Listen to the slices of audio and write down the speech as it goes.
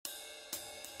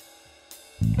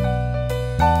All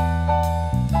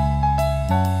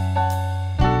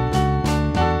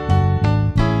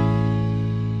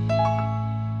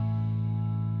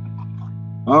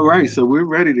right, so we're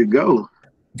ready to go.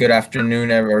 Good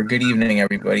afternoon, or good evening,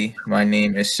 everybody. My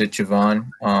name is Sid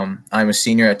Javon. I'm a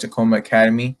senior at Takoma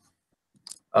Academy.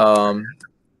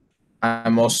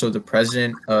 I'm also the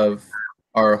president of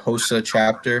our HOSA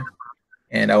chapter,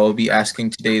 and I will be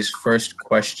asking today's first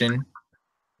question,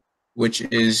 which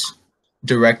is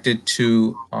directed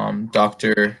to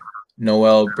Dr.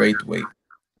 Noel Brathwaite,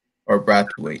 or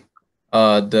Brathwaite.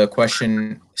 The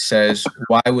question says,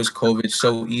 why was COVID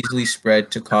so easily spread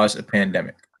to cause a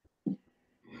pandemic?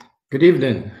 Good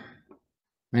evening.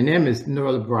 My name is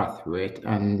Noel Brathwaite,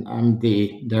 and I'm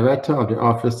the Director of the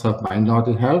Office of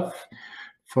Minority Health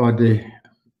for the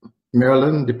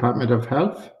Maryland Department of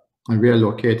Health, and we are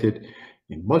located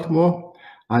in Baltimore.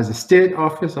 As the State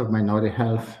Office of Minority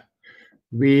Health,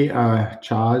 we are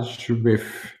charged with,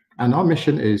 and our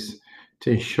mission is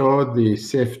to ensure the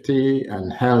safety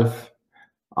and health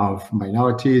of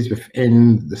minorities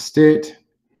within the state,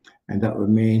 and that would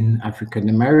mean African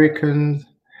Americans,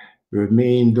 would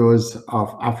mean those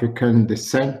of African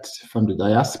descent from the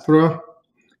diaspora.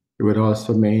 It would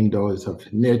also mean those of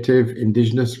Native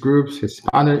indigenous groups,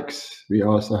 Hispanics. We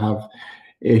also have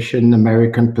Asian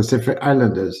American Pacific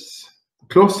Islanders.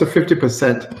 Close to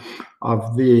 50%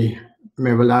 of the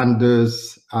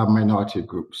Marylanders are minority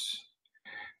groups.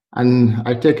 And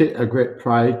I take it a great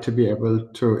pride to be able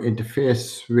to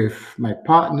interface with my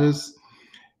partners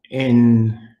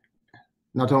in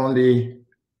not only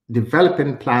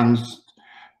developing plans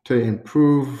to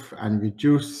improve and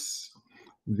reduce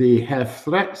the health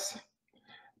threats,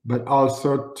 but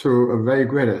also to a very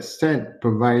great extent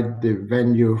provide the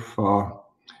venue for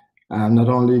not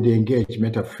only the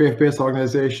engagement of faith-based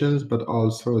organizations, but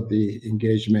also the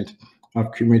engagement of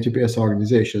community-based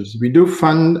organizations. We do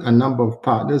fund a number of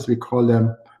partners. We call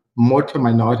them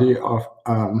Minority Office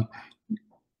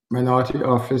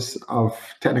of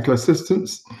Technical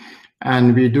Assistance.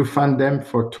 And we do fund them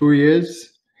for 2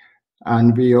 years.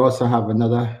 And we also have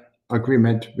another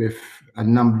agreement with a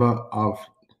number of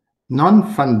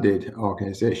non-funded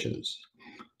organizations.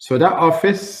 So that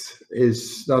office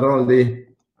is not only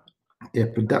a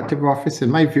productive office in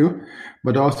my view,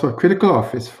 but also a critical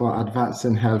office for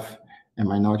advancing health and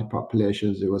minority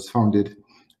populations. It was founded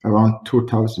around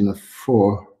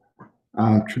 2004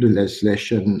 through the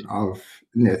legislation of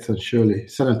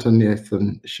Senator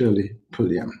Nathan Shirley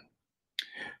Pulliam.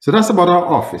 So that's about our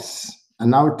office.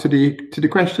 And now to the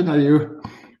question. Are you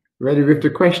ready with the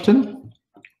question?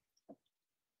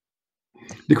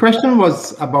 The question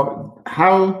was about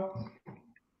how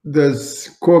does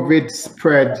COVID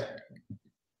spread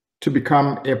to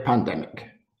become a pandemic?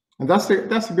 And that's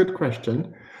a good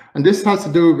question. And this has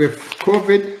to do with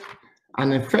COVID,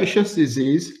 an infectious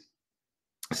disease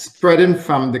spreading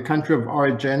from the country of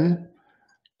origin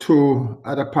to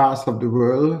other parts of the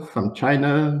world, from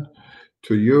China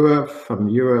to Europe, from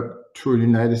Europe to the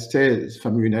United States,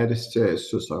 from the United States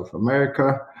to South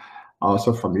America,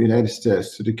 also from the United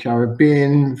States to the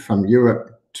Caribbean, from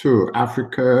Europe to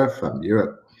Africa, from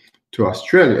Europe to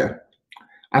Australia.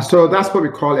 And so that's what we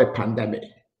call a pandemic.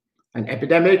 An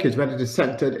epidemic is when it is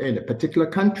centered in a particular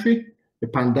country. A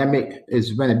pandemic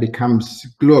is when it becomes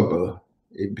global,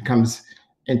 it becomes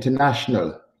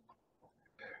international.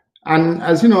 And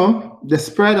as you know, the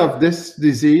spread of this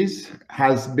disease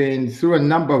has been through a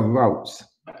number of routes.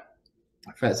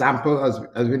 For example,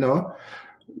 as we know,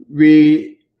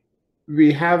 we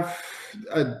have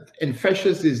an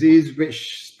infectious disease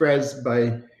which spreads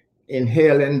by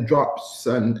inhaling drops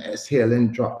and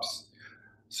exhaling drops.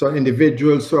 So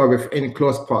individuals who are within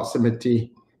close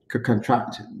proximity could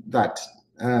contract that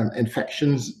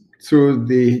infections through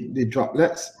the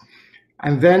droplets.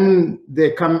 And then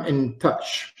they come in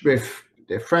touch with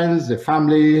their friends, their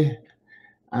family.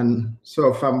 And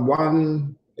so from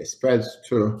one, it spreads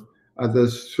to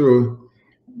others through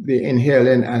the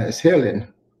inhaling and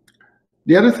exhaling.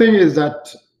 The other thing is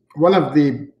that one of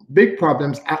the big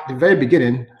problems at the very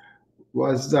beginning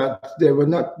was that there were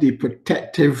not the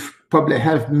protective public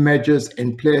health measures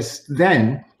in place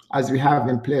then as we have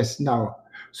in place now.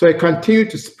 So it continued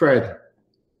to spread.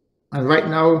 And right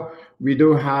now, we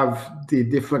do have the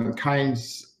different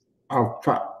kinds of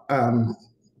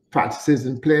practices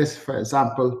in place. For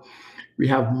example, we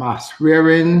have mask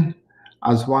wearing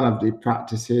as one of the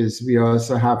practices. We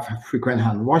also have frequent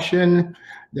hand washing,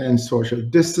 then social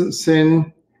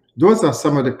distancing. Those are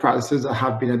some of the practices that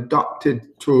have been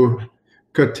adopted to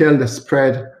curtail the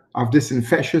spread of this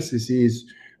infectious disease,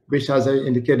 which, as I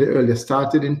indicated earlier,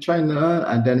 started in China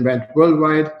and then went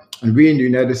worldwide. And we in the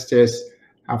United States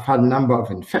have had a number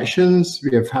of infections,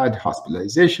 we have had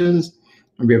hospitalizations,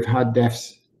 and we have had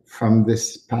deaths from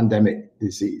this pandemic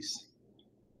disease.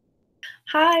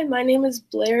 Hi, my name is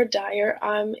Blair Dyer.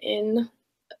 I'm in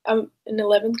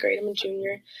 11th grade. I'm a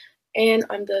junior, and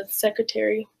I'm the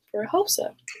secretary for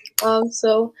HOSA.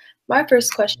 So my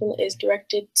first question is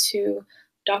directed to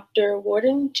Dr.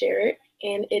 Warden-Jarrett,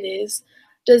 and it is,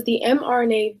 does the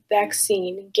mRNA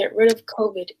vaccine get rid of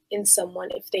COVID in someone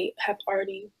if they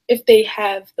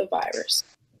have the virus?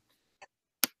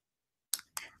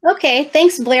 Okay,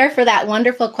 thanks, Blair, for that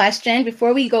wonderful question.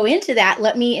 Before we go into that,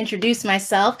 let me introduce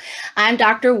myself. I'm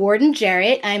Dr.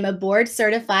 Warden-Jarrett. I'm a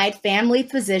board-certified family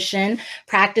physician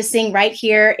practicing right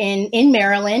here in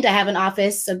Maryland. I have an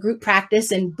office, a group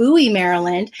practice in Bowie,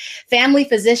 Maryland. Family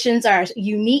physicians are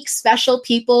unique, special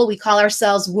people. We call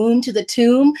ourselves womb to the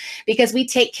tomb because we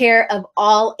take care of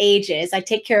all ages. I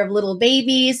take care of little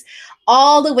babies,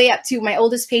 all the way up to my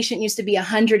oldest patient used to be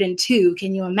 102.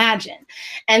 Can you imagine?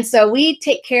 And so we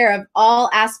take care of all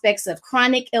aspects of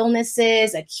chronic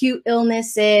illnesses, acute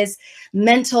illnesses,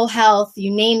 mental health,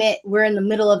 you name it. We're in the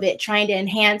middle of it, trying to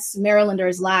enhance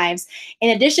Marylanders' lives. In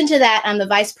addition to that, I'm the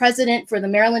vice president for the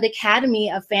Maryland Academy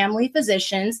of Family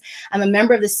Physicians. I'm a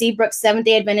member of the Seabrook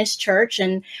Seventh-day Adventist Church,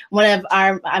 and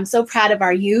I'm so proud of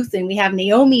our youth. And we have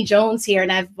Naomi Jones here,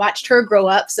 and I've watched her grow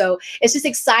up. So it's just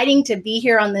exciting to be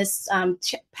here on this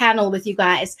panel with you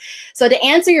guys. So to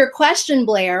answer your question,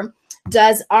 Blair,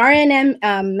 does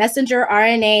messenger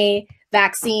RNA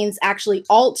vaccines actually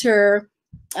alter,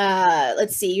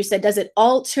 let's see, you said, does it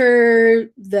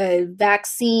alter the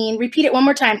vaccine? Repeat it one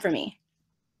more time for me.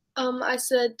 I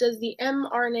said, does the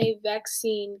mRNA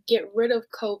vaccine get rid of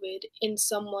COVID in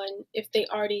someone if they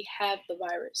already have the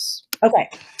virus? Okay.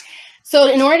 So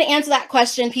in order to answer that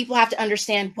question, people have to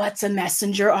understand what's a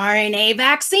messenger RNA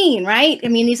vaccine, right? I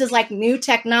mean, this is like new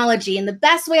technology. And the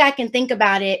best way I can think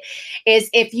about it is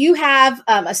if you have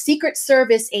a Secret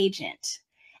Service agent,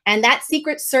 and that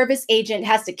Secret Service agent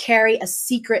has to carry a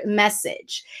secret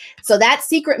message. So that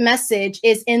secret message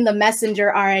is in the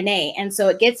messenger RNA. And so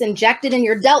it gets injected in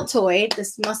your deltoid,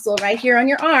 this muscle right here on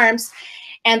your arms.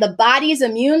 And the body's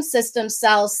immune system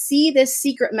cells see this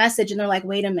secret message and they're like,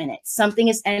 wait a minute, something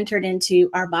is entered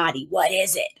into our body. What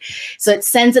is it? So it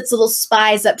sends its little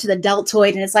spies up to the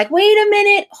deltoid and it's like, wait a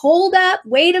minute, hold up,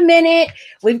 wait a minute.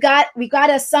 We've got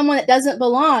someone that doesn't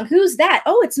belong. Who's that?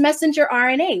 Oh, it's messenger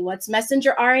RNA. What's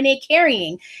messenger RNA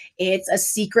carrying? It's a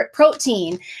secret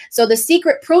protein. So the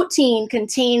secret protein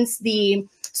contains the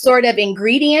sort of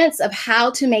ingredients of how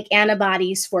to make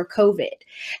antibodies for COVID.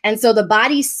 And so the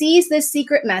body sees this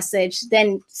secret message,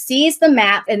 then sees the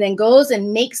map, and then goes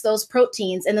and makes those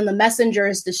proteins, and then the messenger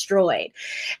is destroyed.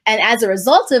 And as a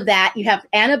result of that, you have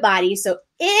antibodies. So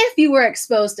if you were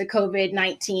exposed to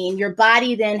COVID-19, your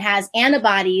body then has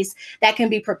antibodies that can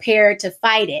be prepared to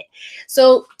fight it.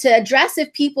 So to address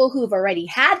if people who've already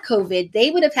had COVID,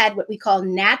 they would have had what we call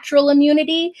natural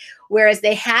immunity, whereas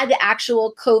they had the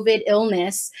actual COVID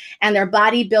illness and their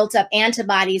body built up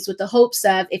antibodies with the hopes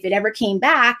of if it ever came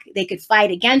back, they could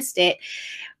fight against it.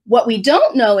 What we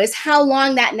don't know is how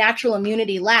long that natural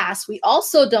immunity lasts. We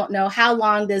also don't know how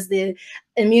long does the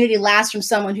immunity last from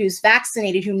someone who's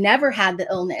vaccinated, who never had the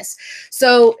illness.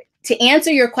 So to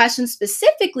answer your question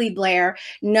specifically, Blair,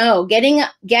 no,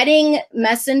 getting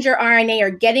messenger RNA or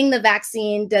getting the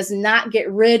vaccine does not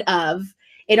get rid of.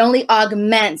 It only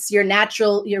augments your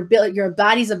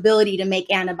body's ability to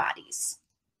make antibodies.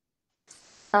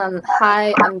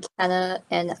 Hi, I'm Kenna,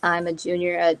 and I'm a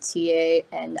junior at TA,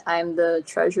 and I'm the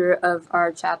treasurer of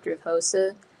our chapter of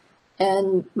HOSA.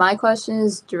 And my question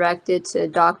is directed to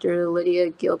Dr. Lydia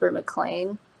Gilbert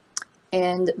McClain.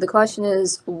 And the question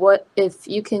is, what if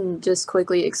you can just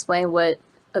quickly explain what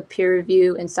a peer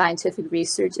review in scientific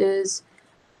research is?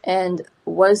 And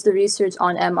was the research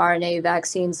on mRNA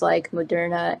vaccines like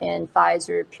Moderna and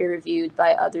Pfizer peer reviewed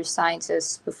by other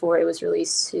scientists before it was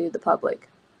released to the public?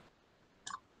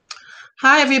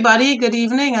 Hi, everybody. Good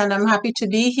evening, and I'm happy to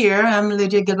be here. I'm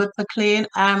Lydia Gilbert McClain.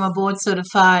 I'm a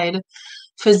board-certified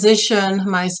physician.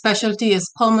 My specialty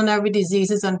is pulmonary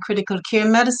diseases and critical care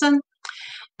medicine.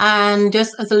 And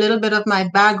just as a little bit of my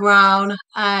background,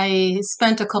 I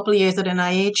spent a couple of years at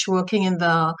NIH working in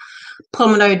the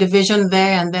pulmonary division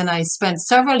there, and then I spent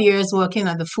several years working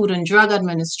at the Food and Drug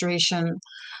Administration.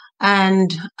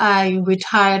 And I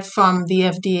retired from the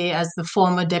FDA as the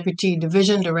former deputy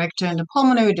division director in the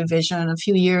pulmonary division a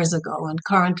few years ago. And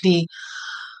currently,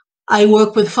 I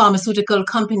work with pharmaceutical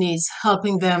companies,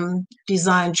 helping them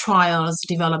design trials,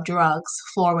 develop drugs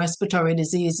for respiratory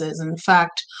diseases. In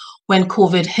fact, when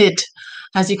COVID hit,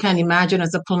 as you can imagine,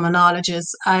 as a pulmonologist,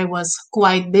 I was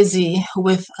quite busy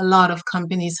with a lot of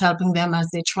companies helping them as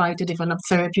they try to develop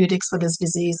therapeutics for this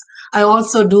disease. I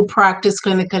also do practice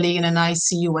clinically in an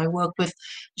ICU. I work with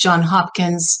Johns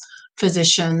Hopkins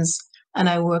physicians, and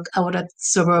I work out at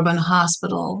Suburban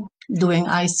Hospital doing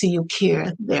ICU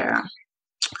care there.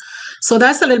 So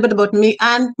that's a little bit about me.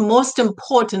 And most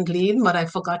importantly, what I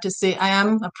forgot to say, I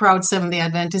am a proud Seventh-day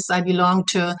Adventist. I belong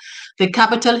to the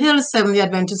Capitol Hill Seventh-day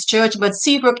Adventist Church, but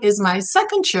Seabrook is my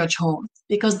second church home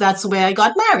because that's where I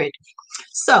got married.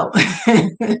 So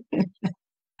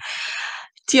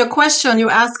to your question, you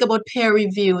ask about peer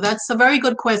review. That's a very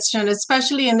good question,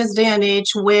 especially in this day and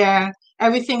age where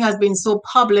everything has been so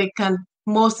public, and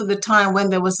most of the time when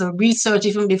there was a research,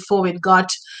 even before it got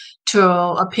to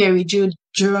a peer-reviewed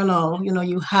journal,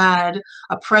 you had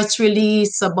a press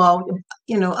release about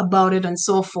it and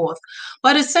so forth.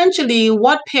 But essentially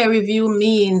what peer review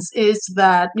means is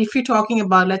that if you're talking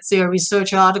about, let's say, a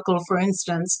research article, for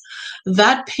instance,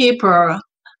 that paper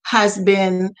has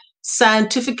been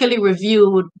scientifically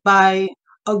reviewed by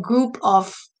a group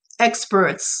of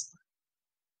experts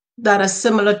that are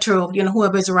similar to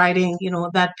whoever is writing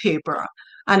that paper.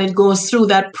 And it goes through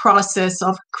that process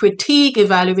of critique,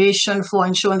 evaluation for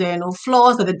ensuring there are no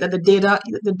flaws, that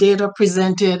the data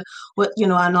presented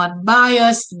are not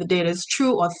biased, the data is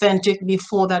true, authentic,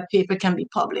 before that paper can be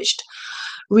published.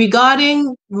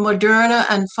 Regarding Moderna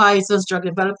and Pfizer's drug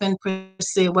development per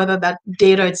se, whether that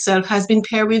data itself has been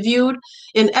peer reviewed,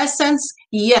 in essence,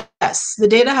 yes, the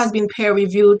data has been peer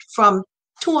reviewed from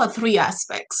 2 or 3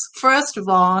 aspects. First of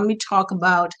all, let me talk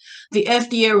about the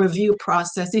FDA review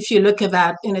process. If you look at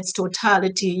that in its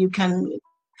totality, you can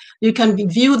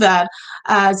view that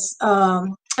as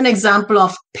an example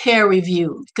of peer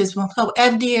review, because how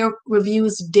FDA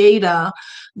reviews data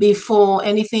before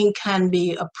anything can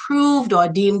be approved or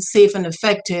deemed safe and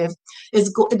effective,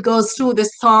 it goes through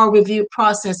this thorough review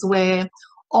process where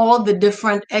all the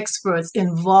different experts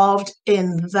involved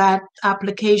in that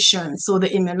application, so the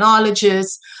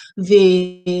immunologists,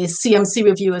 the CMC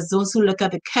reviewers, those who look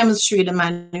at the chemistry, the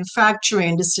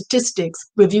manufacturing, the statistics,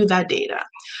 review that data.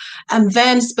 And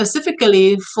then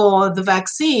specifically for the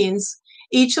vaccines,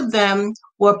 each of them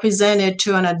were presented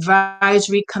to an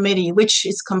advisory committee, which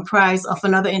is comprised of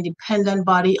another independent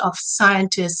body of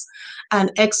scientists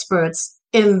and experts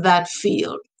in that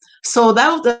field. So that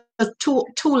was the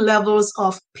two levels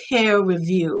of peer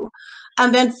review.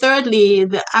 And then thirdly,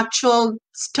 the actual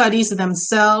studies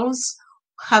themselves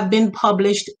have been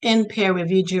published in peer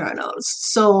review journals.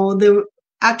 So the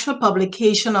actual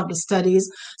publication of the studies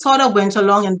sort of went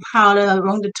along in parallel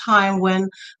around the time when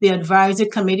the advisory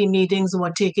committee meetings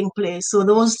were taking place. So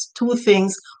those 2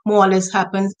 things more or less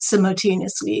happened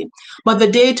simultaneously. But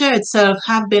the data itself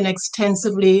have been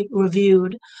extensively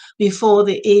reviewed before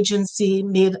the agency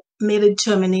made a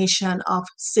determination of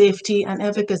safety and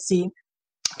efficacy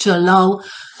to allow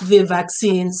the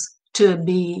vaccines to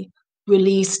be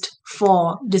released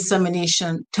for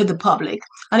dissemination to the public.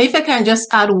 And if I can just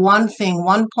add one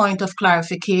point of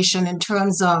clarification in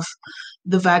terms of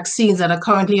the vaccines that are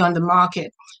currently on the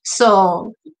market.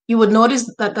 So you would notice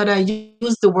that I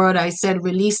used the word, I said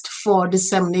released for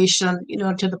dissemination,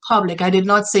 to the public. I did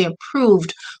not say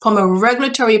approved. From a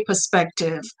regulatory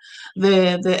perspective,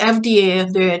 the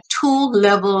FDA, there are 2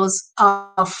 levels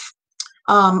of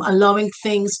allowing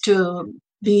things to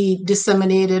be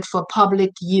disseminated for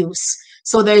public use.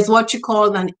 So there's what you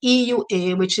call an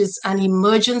EUA, which is an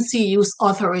emergency use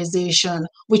authorization,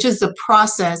 which is the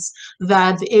process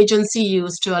that the agency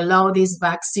used to allow these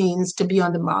vaccines to be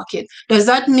on the market. Does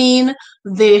that mean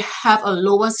they have a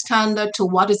lower standard to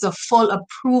what is a full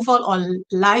approval or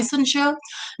licensure?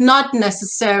 Not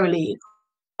necessarily.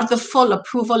 The full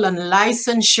approval and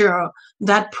licensure,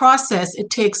 that process, it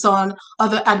takes on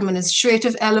other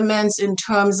administrative elements in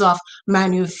terms of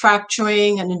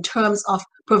manufacturing and in terms of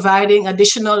providing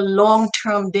additional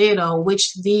long-term data,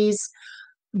 which these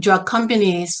drug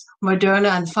companies, Moderna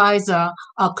and Pfizer,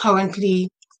 are currently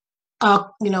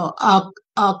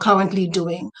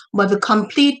doing. But the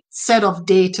complete set of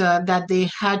data that they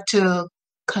had to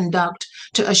conduct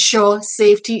to assure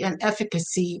safety and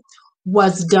efficacy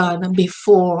was done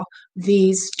before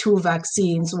these 2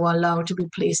 vaccines were allowed to be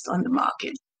placed on the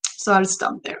market. So I'll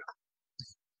stop there.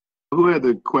 Who had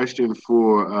the question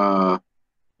for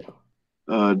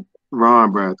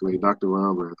Ron Brathwaite, Dr.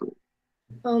 Ron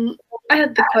Brathwaite? I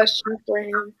had the question for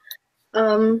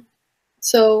him.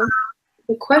 So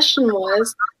the question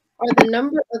was, are the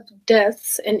number of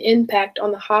deaths and impact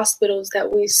on the hospitals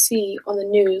that we see on the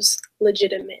news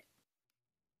legitimate?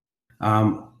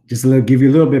 Just give you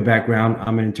a little bit of background.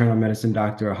 I'm an internal medicine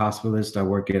doctor, a hospitalist. I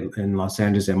work in Los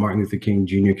Angeles at Martin Luther King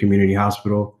Jr. Community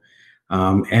Hospital.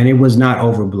 And it was not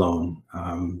overblown.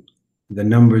 The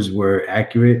numbers were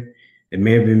accurate. It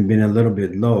may have been a little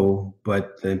bit low,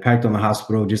 but the impact on the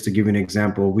hospital, just to give you an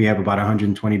example, we have about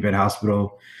 120 bed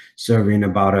hospital serving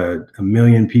about a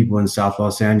million people in South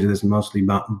Los Angeles, mostly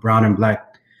brown and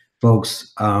black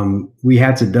folks. We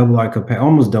had to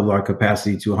almost double our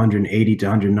capacity to 180 to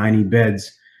 190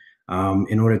 beds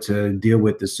in order to deal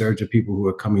with the surge of people who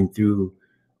are coming through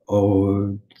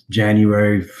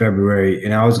January, February.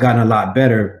 And I was gotten a lot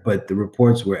better, but the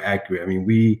reports were accurate. I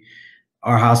mean,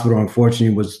 our hospital,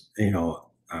 unfortunately, was,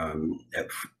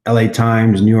 LA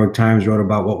Times, New York Times wrote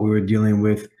about what we were dealing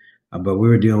with, but we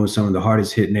were dealing with some of the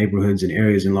hardest hit neighborhoods and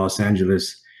areas in Los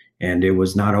Angeles, and it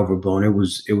was not overblown. It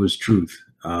was truth.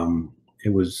 It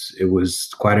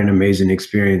was quite an amazing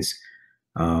experience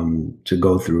to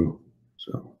go through.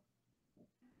 So,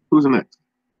 who's next?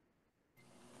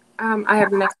 I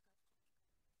have next.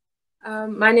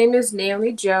 My name is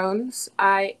Naomi Jones.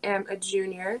 I am a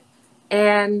junior,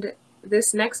 and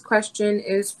this next question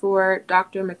is for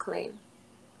Dr. McClain.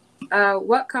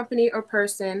 What company or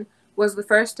person was the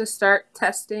first to start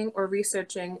testing or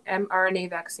researching mRNA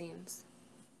vaccines?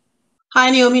 Hi,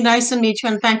 Naomi. Nice to meet you,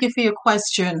 and thank you for your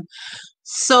question.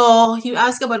 So you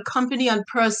asked about company and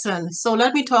person. So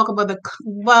let me talk about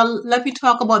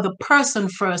the person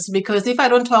first, because if I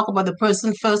don't talk about the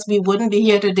person first, we wouldn't be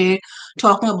here today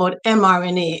talking about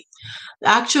mRNA.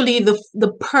 Actually,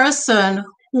 the person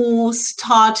who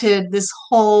started this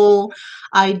whole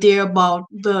idea about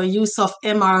the use of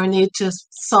mRNA to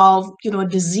solve,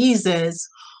 diseases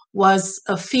was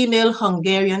a female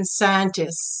Hungarian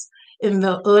scientist in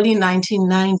the early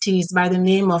 1990s by the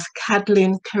name of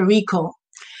Kathleen Kariko.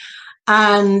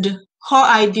 And her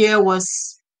idea was,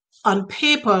 on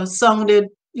paper, sounded,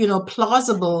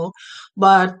 plausible,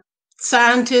 but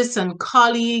scientists and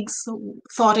colleagues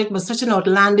thought it was such an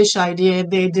outlandish idea,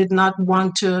 they did not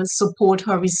want to support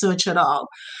her research at all.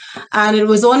 And it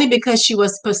was only because she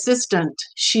was persistent.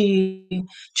 She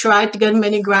tried to get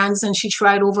many grants, and she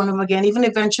tried over and over again. Even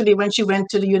eventually, when she went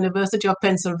to the University of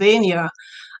Pennsylvania,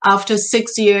 after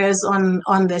 6 years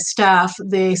on their staff,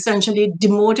 they essentially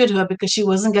demoted her because she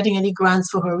wasn't getting any grants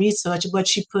for her research, but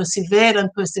she persevered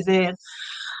and persevered.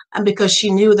 And because she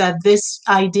knew that this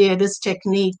idea, this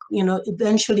technique,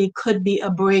 eventually could be a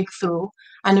breakthrough.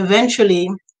 And eventually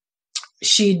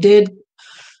she did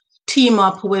team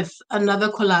up with another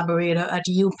collaborator at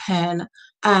UPenn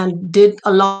and did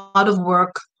a lot of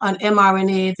work on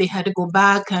mRNA. They had to go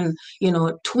back and,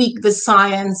 tweak the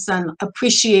science and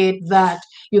appreciate that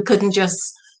you couldn't just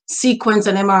sequence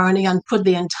an mRNA and put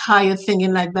the entire thing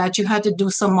in like that. You had to do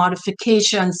some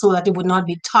modifications so that it would not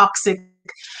be toxic.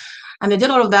 And they did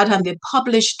all of that, and they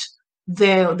published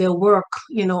their work,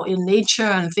 in Nature,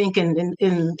 and I think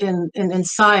in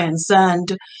Science.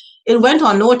 And it went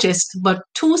unnoticed, but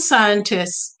two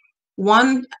scientists,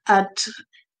 one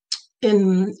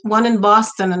in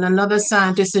Boston and another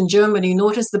scientist in Germany,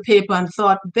 noticed the paper and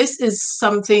thought, this is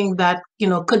something that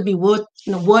could be worth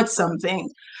something,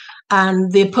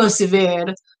 and they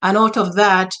persevered. And out of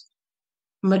that,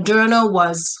 Moderna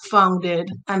was founded,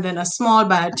 and then a small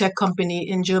biotech company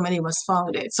in Germany was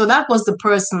founded. So that was the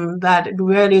person that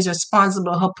really is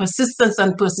responsible, her persistence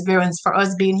and perseverance, for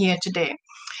us being here today.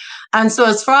 And so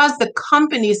as far as the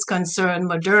company is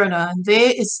concerned, Moderna,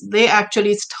 they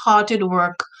actually started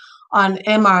work on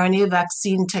mRNA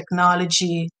vaccine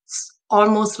technology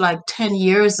almost like 10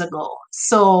 years ago.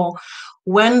 So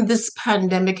when this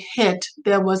pandemic hit,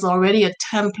 there was already a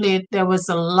template. There was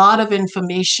a lot of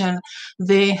information.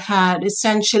 They had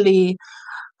essentially,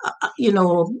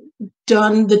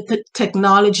 done the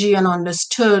technology and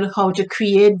understood how to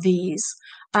create these.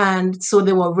 And so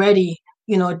they were ready,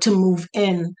 to move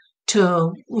in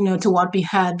to what we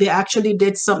had. They actually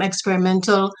did some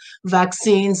experimental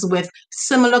vaccines with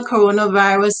similar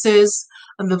coronaviruses,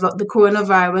 and the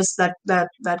coronavirus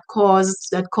that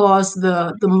caused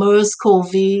the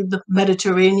MERS-CoV, the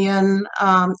Mediterranean,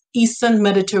 Eastern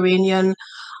Mediterranean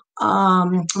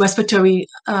respiratory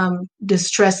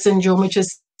distress syndrome, which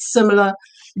is similar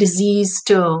disease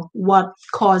to what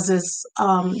causes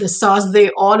the SARS.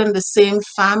 They're all in the same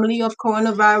family of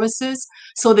coronaviruses,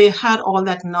 so they had all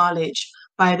that knowledge.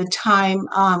 By the time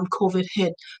COVID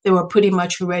hit, they were pretty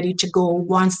much ready to go.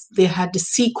 Once they had the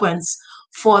sequence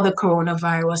for the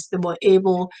coronavirus, they were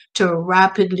able to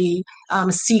rapidly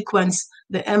sequence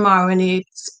the mRNA,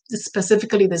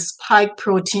 specifically the spike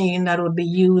protein that would be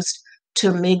used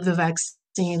to make the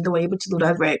vaccine. They were able to do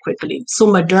that very quickly. So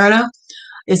Moderna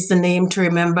is the name to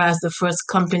remember as the first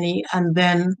company, and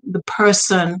then the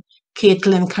person,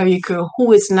 Caitlin Carrico,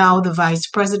 who is now the vice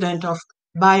president of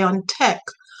BioNTech,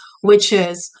 which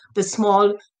is the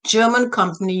small German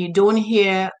company. You don't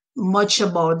hear much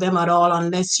about them at all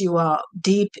unless you are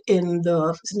deep in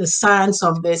the science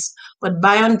of this. But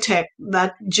BioNTech,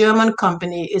 that German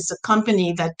company, is a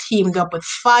company that teamed up with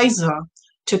Pfizer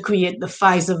to create the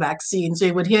Pfizer vaccine. So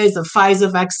you would hear it's the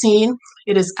Pfizer vaccine.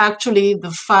 It is actually the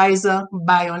Pfizer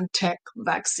BioNTech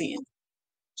vaccine.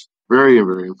 Very,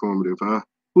 very informative.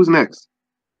 Who's next?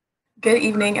 Good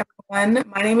evening, everyone.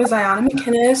 My name is Ayana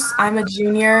McInnes. I'm a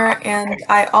junior, and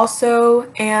I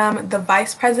also am the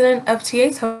vice president of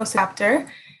TA's HOSA chapter.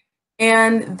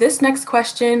 And this next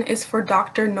question is for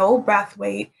Dr. Noel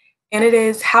Brathwaite, and it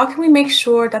is, how can we make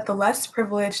sure that the less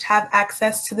privileged have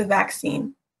access to the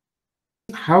vaccine?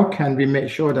 How can we make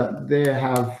sure that they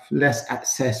have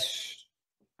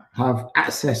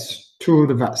access to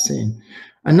the vaccine?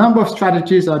 A number of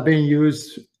strategies are being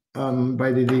used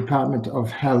by the Department of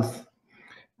Health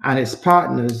and its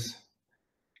partners.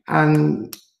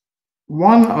 And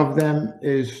one of them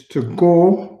is to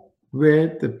go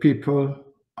where the people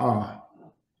are.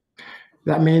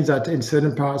 That means that in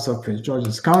certain parts of Prince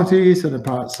George's County, certain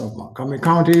parts of Montgomery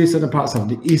County, certain parts of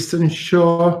the Eastern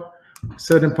Shore,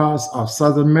 certain parts of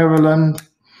Southern Maryland,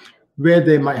 where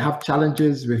they might have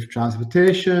challenges with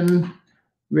transportation,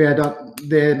 where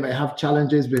they may have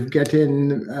challenges with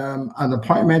getting an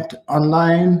appointment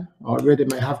online, or where they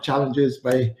may have challenges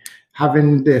by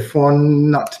having the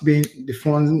phone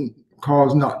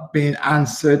calls not being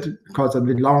answered because of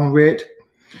the long wait.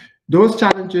 Those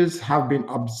challenges have been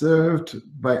observed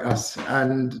by us,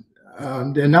 and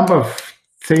there are a number of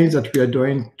things that we are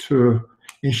doing to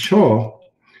ensure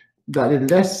that the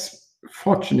less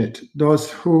fortunate, those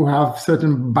who have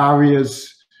certain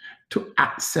barriers to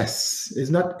access, it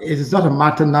is not a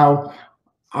matter now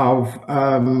of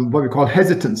what we call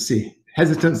hesitancy.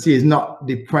 Hesitancy is not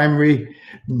the primary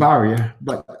barrier,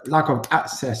 but lack of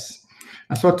access.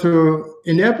 And so to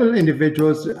enable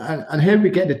individuals, and here we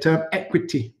get the term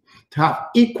equity, to have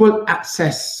equal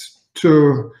access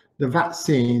to the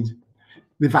vaccines.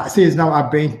 The vaccines now are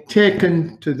being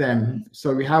taken to them.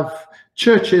 So we have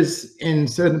churches in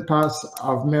certain parts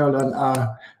of Maryland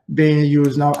are being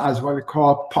used now as what we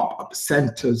call pop-up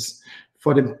centers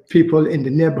for the people in the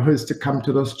neighborhoods to come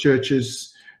to those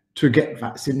churches to get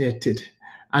vaccinated.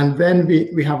 And then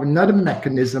we have another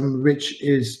mechanism, which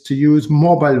is to use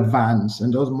mobile vans,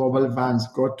 and those mobile vans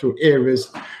go to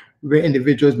areas where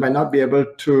individuals might not be able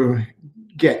to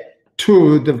get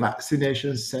to the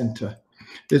vaccination center.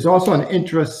 There's also an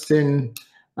interesting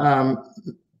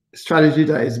strategy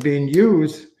that is being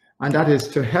used, and that is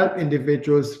to help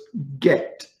individuals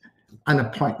get an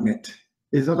appointment.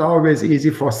 It's not always easy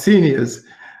for seniors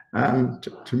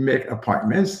to make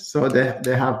appointments, so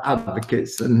they have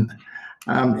advocates and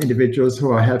individuals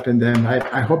who are helping them.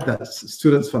 I hope that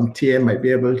students from TA might be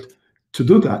able to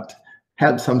do that,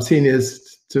 help some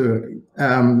seniors to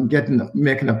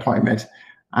make an appointment.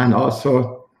 And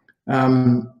also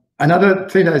another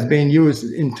thing that is being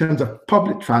used in terms of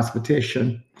public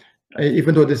transportation,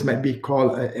 even though this might be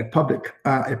called a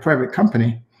private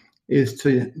company, is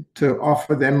to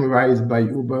offer them rides by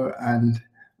Uber and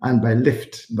by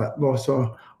Lyft, but more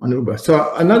so on Uber.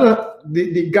 So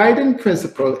the guiding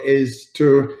principle is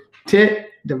to take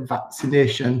the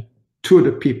vaccination to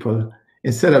the people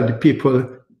instead of the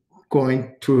people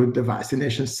going to the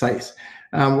vaccination sites.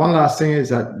 One last thing is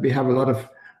that we have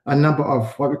a number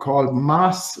of what we call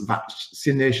mass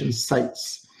vaccination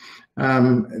sites.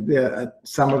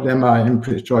 Some of them are in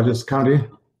Prince George's County,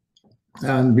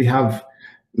 and we have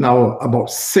now about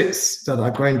 6 that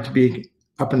are going to be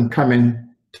up and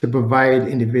coming to provide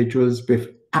individuals with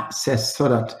access, so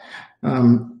that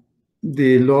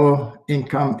the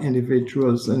low-income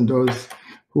individuals and those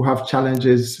who have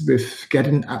challenges with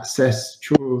getting access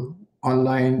through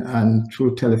online and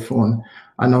through telephone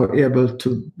are now able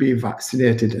to be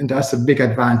vaccinated. And that's a big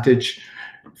advantage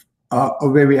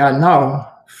of where we are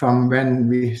now from when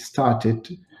we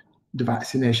started the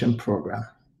vaccination program.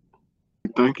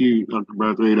 Thank you, Dr.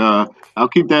 Brathwaite. I'll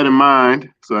keep that in mind.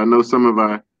 So I know some of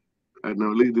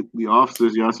the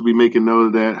officers, you also be making note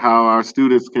of that, how our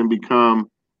students can become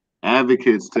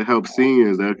advocates to help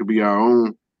seniors. That could be our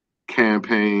own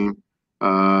campaign.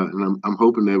 And I'm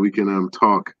hoping that we can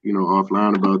talk,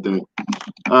 offline about that.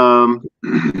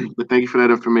 But thank you for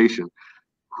that information.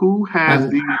 Who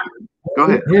has go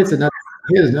ahead. Here's another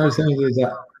thing is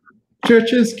that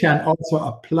churches can also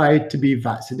apply to be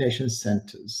vaccination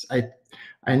centers.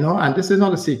 I know, and this is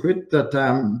not a secret, that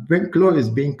Winklow is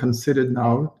being considered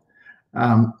now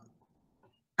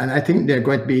and I think they're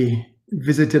going to be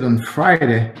visited on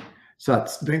Friday, so that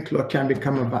Sprinkler can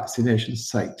become a vaccination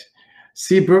site.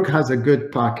 Seabrook has a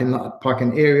good parking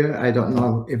area. I don't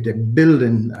know if they're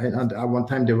building. At one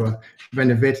time they were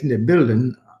renovating the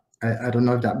building. I don't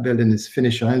know if that building is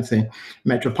finished or anything.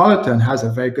 Metropolitan has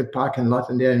a very good parking lot,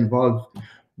 and they're involved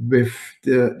with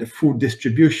the food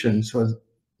distribution. So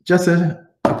just a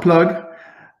plug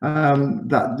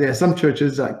that there are some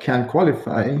churches that can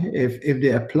qualify if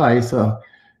they apply. So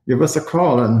give us a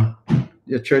call, and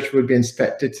your church will be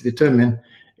inspected to determine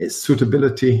its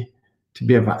suitability to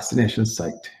be a vaccination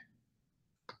site.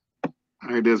 All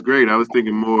right, that's great. I was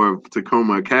thinking more of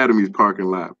Takoma Academy's parking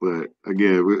lot, but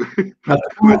again, we'll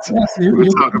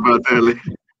talk about that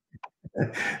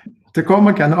later.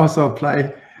 Takoma can also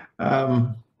apply,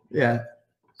 yeah,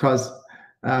 because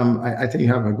I think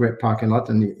you have a great parking lot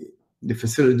and the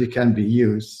facility can be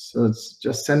used. So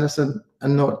just send us a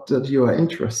note that you are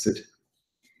interested.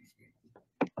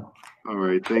 All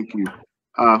right, thank you.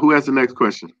 Who has the next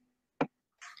question?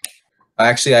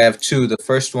 Actually, I have two. The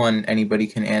first one, anybody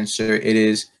can answer. It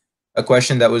is a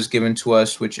question that was given to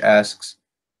us, which asks,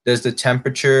 does the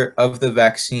temperature of the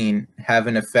vaccine have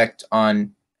an effect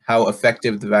on how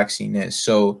effective the vaccine is?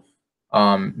 So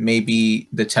maybe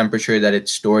the temperature that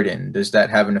it's stored in, does that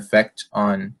have an effect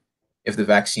on if the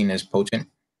vaccine is potent?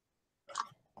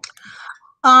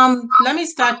 Let me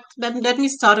start,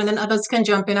 and then others can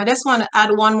jump in. I just want to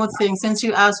add one more thing, since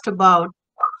you asked about,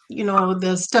 you know,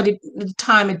 the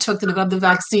time it took to develop the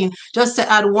vaccine, just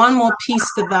to add one more piece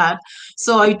to that.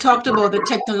 So I talked about the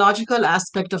technological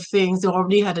aspect of things. They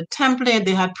already had a template,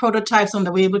 they had prototypes, and they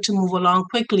were able to move along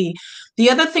quickly. The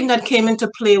other thing that came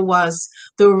into play was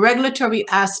the regulatory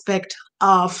aspect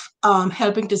of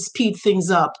helping to speed things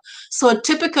up. So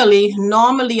typically,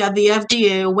 normally at the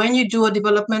FDA, when you do a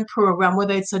development program,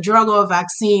 whether it's a drug or a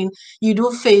vaccine, you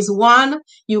do phase 1,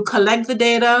 you collect the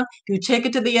data, you take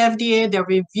it to the FDA, they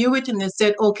review it, and they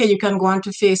said, okay, you can go on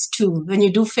to phase 2. Then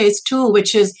you do phase 2,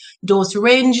 which is dose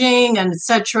ranging and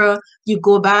etc. You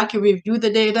go back, you review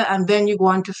the data, and then you go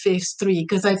on to phase 3.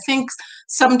 Because I think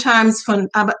sometimes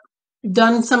I've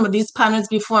done some of these panels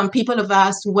before, and people have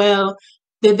asked, well,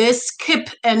 did they skip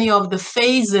any of the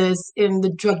phases in the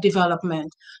drug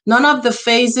development? None of the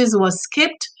phases was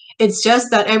skipped. It's just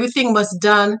that everything was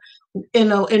done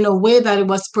in a way that it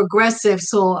was progressive.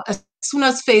 So as soon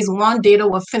as phase 1 data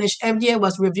were finished, FDA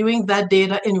was reviewing that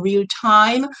data in real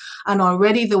time, and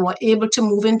already they were able to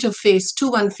move into phase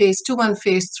 2, and phase 2 and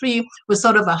phase 3 was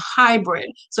sort of a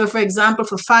hybrid. So for example,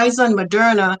 for Pfizer and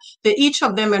Moderna, they each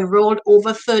of them enrolled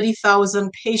over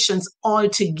 30,000 patients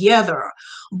altogether.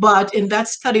 But in that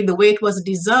study, the way it was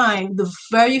designed, the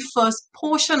very first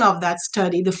portion of that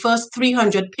study, the first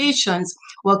 300 patients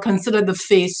were considered the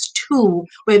phase 2,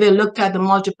 where they looked at the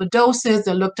multiple doses,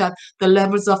 they looked at the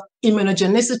levels of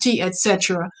immunogenicity,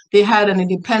 etc. They had an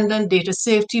independent data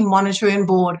safety monitoring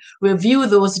board review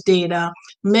those data,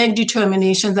 make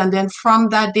determinations, and then from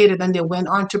that data, then they went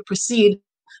on to proceed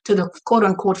to the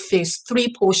quote-unquote phase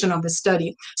 3 portion of the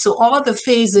study. So all the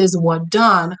phases were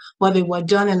done, but they were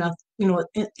done in a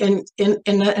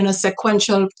in a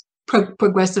sequential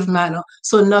progressive manner.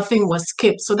 So nothing was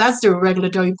skipped. So that's the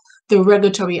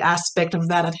regulatory aspect of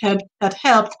that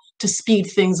helped to speed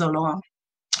things along.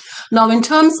 Now, in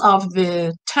terms of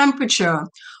the temperature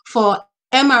for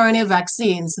mRNA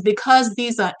vaccines, because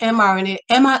these are mRNA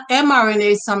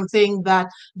is something that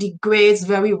degrades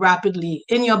very rapidly.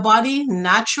 In your body,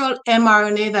 natural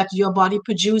mRNA that your body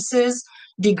produces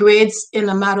degrades in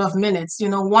a matter of minutes. You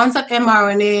know, once that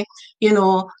mRNA, you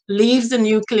know, leaves the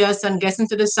nucleus and gets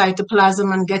into the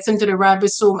cytoplasm and gets into the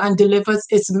ribosome and delivers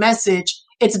its message,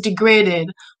 it's degraded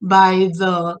by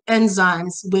the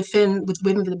enzymes within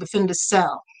the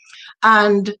cell.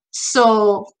 And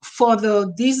so for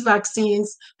these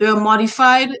vaccines, they are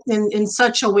modified in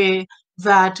such a way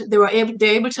that they're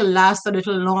able to last a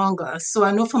little longer. So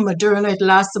I know for Moderna, it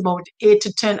lasts about 8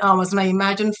 to 10 hours, and I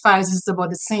imagine Pfizer is about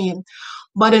the same.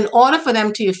 But in order for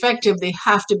them to be effective, they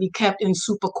have to be kept in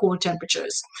super cold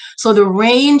temperatures. So the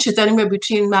range is anywhere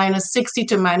between -60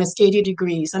 to -80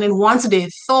 degrees. And then once they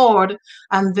thawed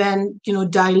and then, you know,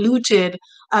 diluted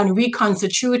and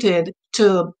reconstituted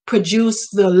to produce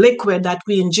the liquid that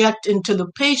we inject into the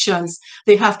patients,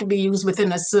 they have to be used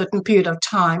within a certain period of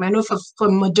time. I know for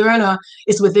Moderna,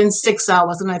 it's within 6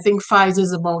 hours, and I think Pfizer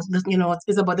is about, you know,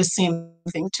 is about the same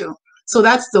thing too. So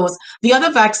that's those. The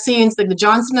other vaccines, like the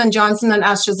Johnson & Johnson and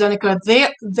AstraZeneca,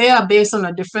 they are based on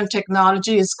a different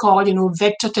technology. It's called, you know,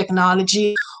 vector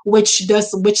technology, which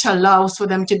allows for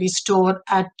them to be stored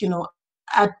at, you know,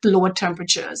 at lower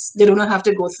temperatures. They do not have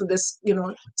to go through this,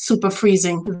 super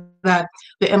freezing that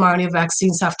the mRNA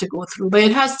vaccines have to go through. But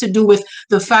it has to do with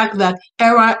the fact that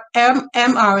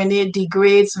mRNA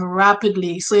degrades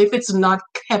rapidly. So if it's not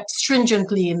kept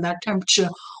stringently in that temperature,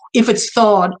 if it's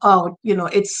thawed out,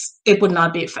 it would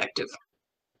not be effective.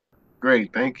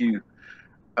 Great, thank you.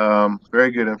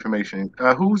 Very good information.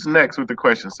 Who's next with the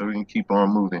question so we can keep on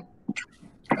moving?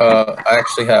 I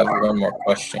actually have one more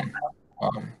question.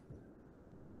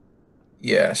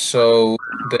 So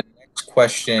the next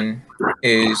question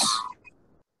is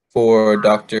for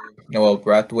Dr. Noel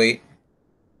Brathwaite.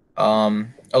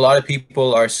 A lot of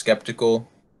people are skeptical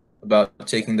about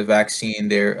taking the vaccine.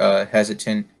 They're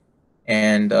hesitant.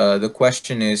 And the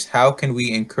question is, how can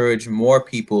we encourage more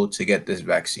people to get this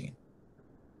vaccine?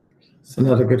 It's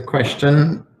another good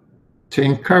question. To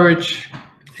encourage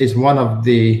is one of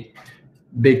the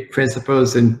big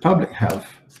principles in public health.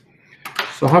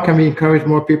 So how can we encourage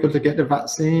more people to get the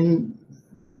vaccine?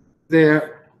 There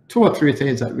are 2 or 3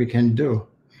 things that we can do.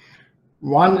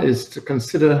 One is to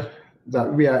consider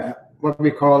that we are what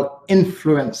we call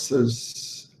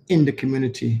influencers in the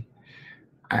community.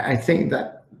 I think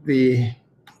that the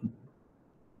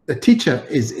teacher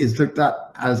is looked at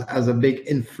as a big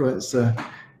influencer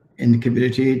in the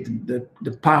community.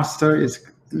 The pastor is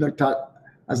looked at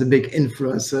as a big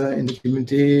influencer in the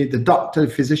community. The doctor,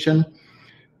 the physician,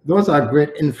 those are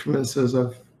great influencers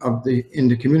in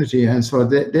the community, and so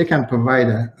they can provide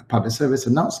a public service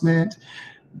announcement.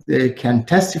 They can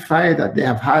testify that they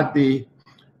have had the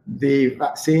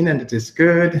vaccine and it is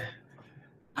good,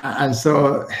 and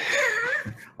so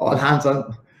all hands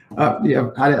on. You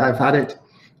have had it, I've had it,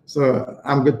 so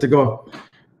I'm good to go.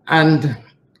 And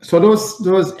so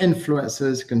those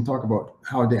influencers can talk about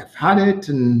how they have had it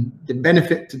and the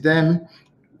benefit to them,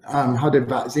 how the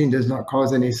vaccine does not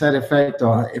cause any side effect,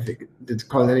 or if it did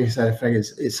cause any side effect,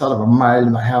 it's sort of a mild.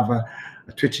 You might have a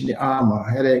twitch in the arm or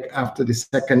headache after the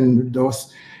second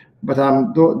dose, but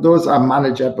those are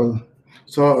manageable.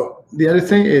 So the other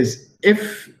thing is,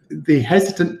 if the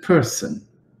hesitant person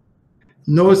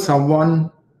knows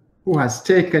someone who has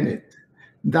taken it,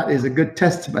 that is a good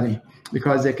testimony,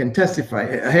 because they can testify,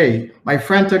 hey, my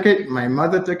friend took it, my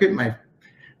mother took it, my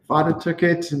father took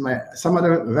it, some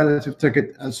other relative took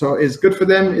it, and so it's good for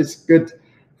them, it's good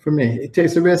for me. It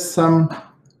takes away some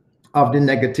of the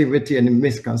negativity and the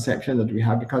misconception that we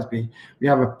have, because we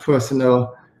have a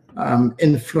personal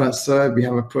influencer, we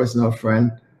have a personal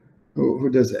friend who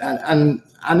does it. And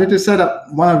it is said that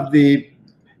one of the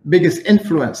biggest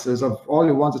influencers of all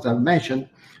the ones that I've mentioned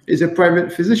is a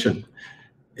private physician.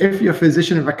 If your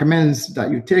physician recommends that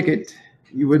you take it,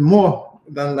 you would more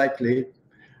than likely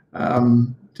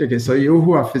take it. So you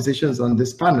who are physicians on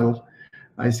this panel,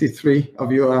 I see 3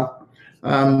 of you are,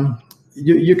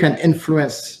 you can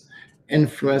influence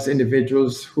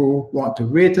individuals who want to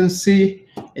wait and see,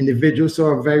 individuals who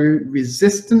are very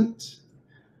resistant,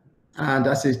 and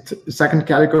that's the second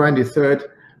category, and the third,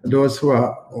 those who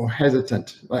are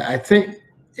hesitant. But I think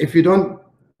if you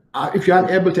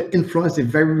aren't able to influence the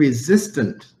very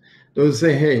resistant, those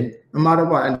say, hey, no matter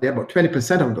what, and they're about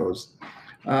 20% of those,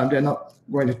 they're not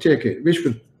going to take it, which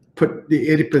would put the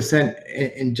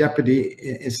 80% in jeopardy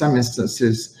in some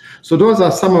instances. So those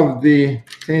are some of the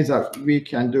things that we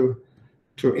can do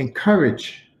to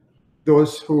encourage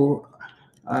those who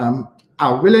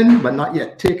are willing but not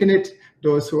yet taking it,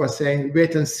 those who are saying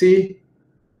wait and see,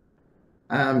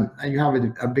 and you have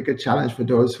a bigger challenge for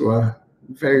those who are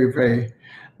very, very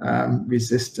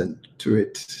resistant to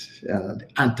it, the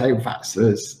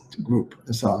anti-vaxxers group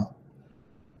and so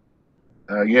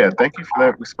on. Yeah, thank you for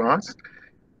that response.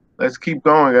 Let's keep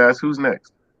going, guys. Who's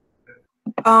next?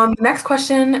 Next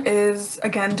question is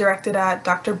again directed at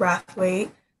Dr. Brathwaite.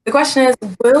 The question is,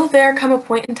 will there come a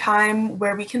point in time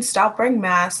where we can stop wearing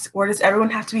masks, or does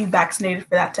everyone have to be vaccinated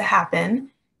for that to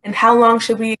happen? And how long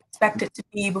should we expect it to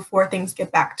be before things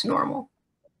get back to normal?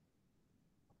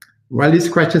 Well, these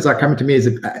questions are coming to me.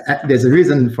 There's a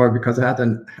reason for it, because I had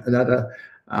another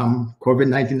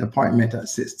COVID-19 appointment at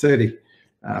 6:30.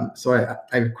 So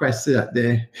I requested that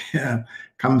they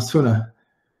come sooner.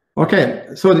 Okay,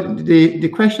 so the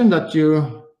question that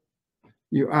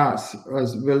you asked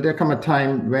was, will there come a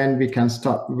time when we can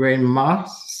stop wearing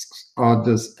masks, or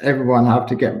does everyone have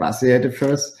to get vaccinated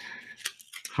first?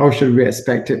 How should we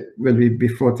expect it will be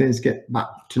before things get back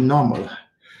to normal?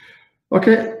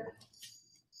 Okay,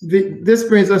 this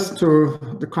brings us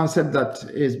to the concept that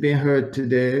is being heard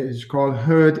today. It's called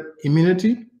herd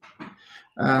immunity.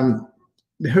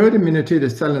 The herd immunity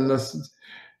is telling us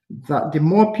that the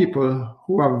more people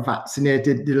who are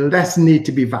vaccinated, the less need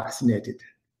to be vaccinated.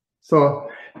 So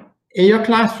in your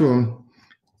classroom,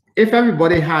 if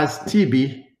everybody has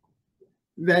TB,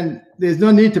 then there's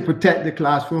no need to protect the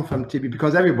classroom from TB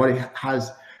because everybody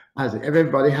has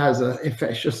an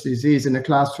infectious disease in the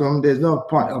classroom. There's no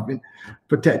point of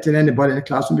protecting anybody in the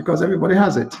classroom because everybody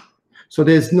has it. So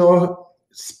there's no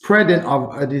spreading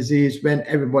of a disease when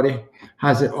everybody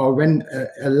has it or when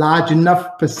a large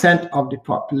enough percent of the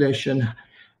population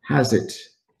has it.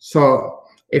 So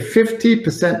if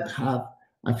 50% have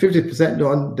and 50%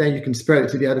 don't, then you can spread it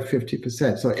to the other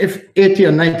 50%. So if 80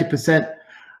 or 90%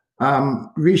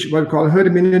 reach what we call herd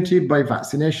immunity by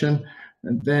vaccination,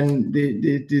 then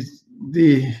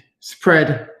the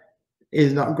spread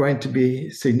is not going to be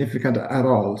significant at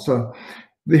all. So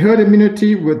the herd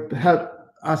immunity would help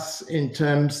us in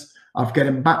terms of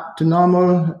getting back to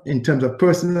normal, in terms of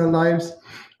personal lives,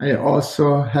 and it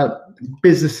also help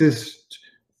businesses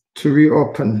to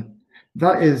reopen.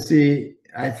 That is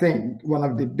I think, one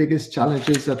of the biggest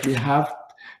challenges that we have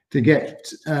to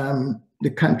get the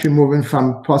country moving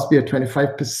from possibly a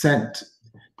 25%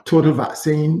 total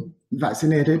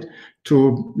vaccinated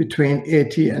to between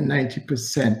 80 and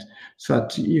 90%, so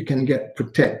that you can get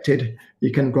protected.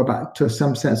 You can go back to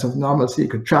some sense of normalcy. You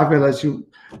could travel as you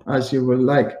would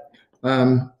like.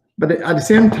 But at the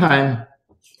same time,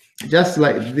 just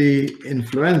like the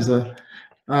influenza,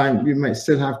 you might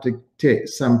still have to take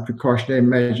some precautionary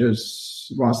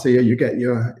measures once a year. You get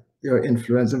your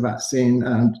influenza vaccine,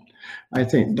 and I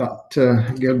think Dr.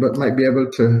 Gilbert might be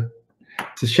able to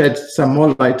shed some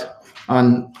more light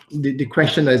on the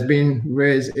question that's been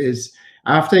raised is,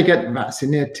 after you get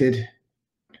vaccinated,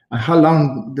 how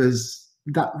long does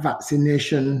that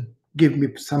vaccination give me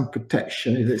some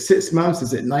protection? Is it 6 months?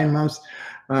 Is it 9 months?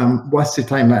 What's the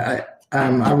time?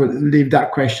 I would leave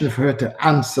that question for her to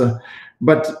answer.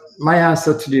 But my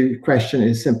answer to the question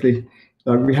is simply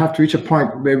we have to reach a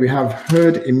point where we have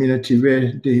herd immunity,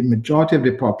 where the majority of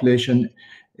the population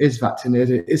is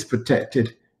vaccinated, is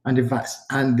protected, and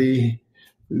the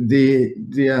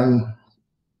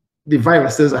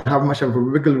viruses have much of a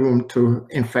wiggle room to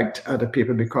infect other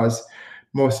people because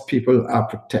most people are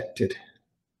protected.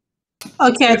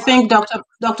 Okay, I think Dr.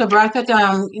 Brathwaite,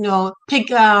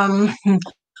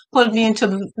 pulled me in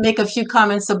to make a few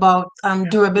comments about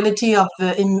durability of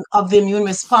the immune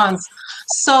response.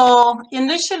 So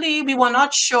initially, we were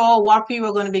not sure what we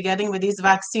were going to be getting with these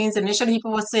vaccines. Initially,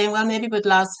 people were saying, well, maybe it would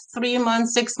last 3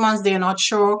 months, 6 months. They're not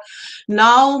sure.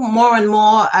 Now, more and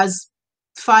more, as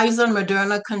Pfizer and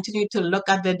Moderna continue to look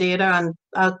at the data and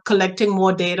collecting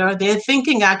more data, they're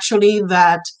thinking actually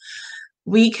that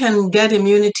we can get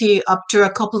immunity up to a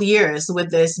couple years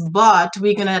with this, but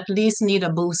we're going to at least need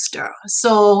a booster.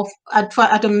 So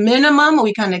at a minimum,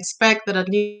 we can expect that at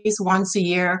least once a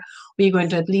year, we're going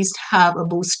to at least have a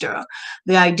booster.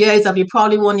 The idea is that we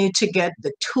probably won't need to get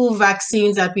the 2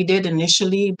 vaccines that we did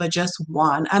initially, but just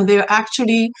 1. And they're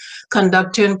actually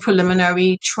conducting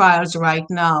preliminary trials right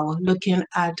now, looking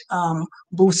at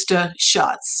booster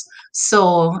shots.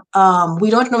 So we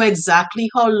don't know exactly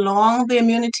how long the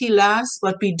immunity lasts,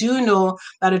 but we do know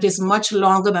that it is much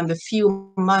longer than the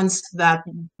few months that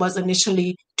was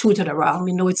initially tooted around.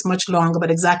 We know it's much longer, but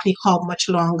exactly how much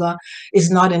longer is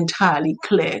not entirely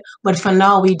clear. But for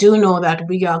now, we do know that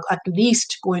we are at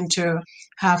least going to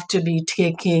have to be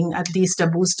taking at least a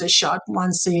booster shot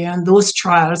once a year, and those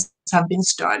trials have been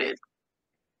started.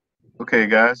 Okay,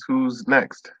 guys, who's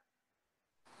next?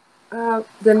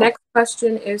 The next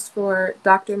question is for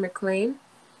Dr. McClain.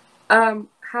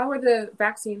 How were the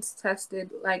vaccines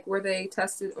tested? Like, were they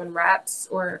tested on rats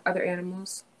or other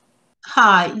animals?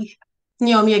 Hi,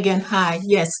 Naomi again. Hi,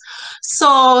 yes.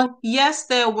 So yes,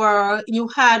 there were. You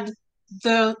had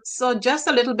so just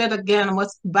a little bit again,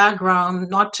 what's background,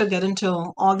 not to get into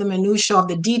all the minutiae of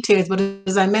the details, but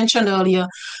as I mentioned earlier,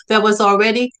 there was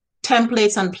already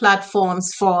templates and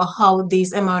platforms for how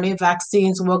these mRNA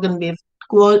vaccines were going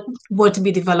to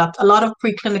be developed. A lot of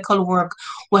preclinical work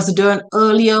was done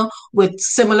earlier with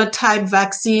similar type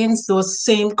vaccines, those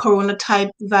same corona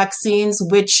type vaccines,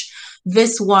 which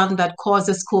this one that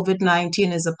causes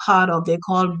COVID-19 is a part of. They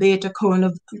call beta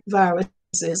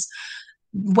coronaviruses.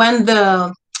 When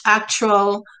the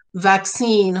actual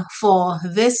vaccine for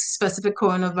this specific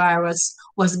coronavirus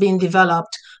was being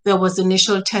developed, there was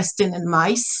initial testing in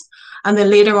mice. And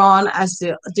then later on, as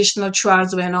the additional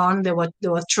trials went on, there were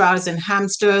trials in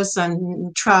hamsters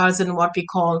and trials in what we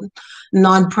call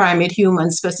non-primate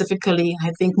humans, specifically, I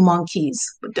think monkeys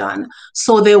were done.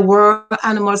 So there were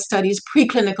animal studies,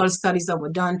 preclinical studies that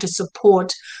were done to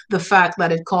support the fact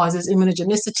that it causes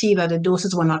immunogenicity, that the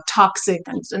doses were not toxic,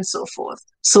 and so forth.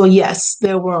 So yes,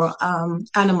 there were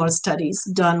animal studies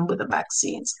done with the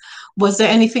vaccines. Was there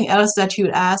anything else that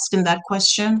you'd asked in that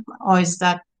question, or is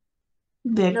that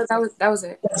No, that was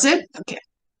it. That's it? Okay.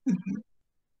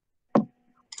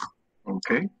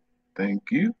 Okay, thank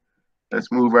you.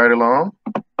 Let's move right along.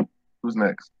 Who's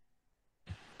next?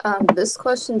 This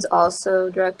question's also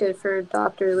directed for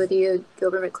Dr. Lydia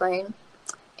Gilbert McClain,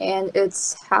 and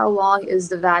it's how long is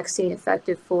the vaccine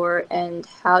effective for, and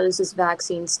how does this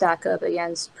vaccine stack up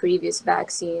against previous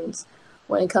vaccines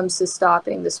when it comes to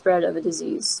stopping the spread of a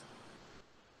disease?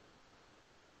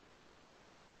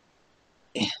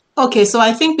 Okay, so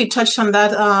I think we touched on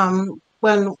that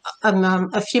when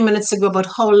a few minutes ago about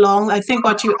how long. I think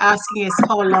what you're asking is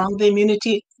how long the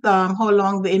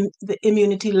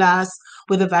immunity lasts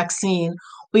with a vaccine.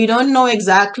 We don't know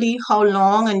exactly how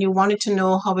long, and you wanted to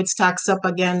know how it stacks up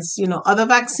against, other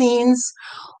vaccines.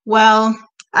 Well,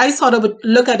 I sort of would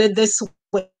look at it this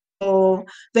way. So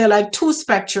there are like two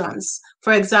spectrums.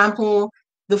 For example,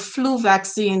 the flu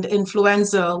vaccine, the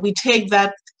influenza, we take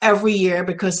that every year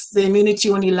because the immunity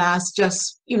only lasts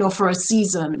just, for a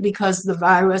season, because the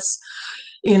virus,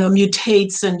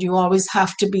 mutates, and you always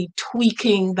have to be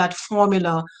tweaking that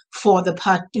formula for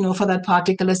for that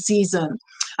particular season.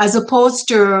 As opposed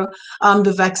to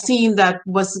the vaccine that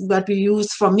we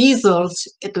used for measles,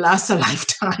 it lasts a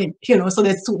lifetime, so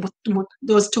there's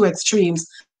those two extremes.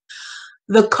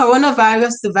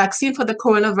 The vaccine for the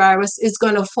coronavirus is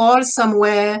going to fall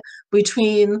somewhere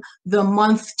between the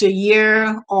month to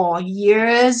year or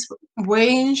years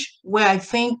range, where I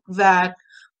think that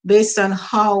based on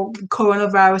how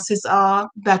coronaviruses are,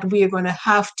 that we are going to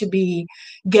have to be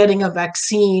getting a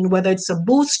vaccine, whether it's a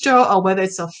booster or whether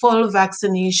it's a full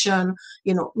vaccination,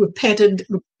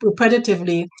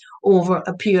 repetitively over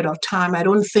a period of time. I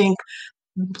don't think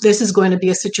this is going to be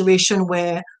a situation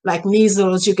where, like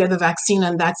measles, you get the vaccine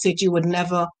and that's it, you would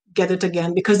never get it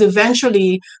again, because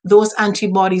eventually those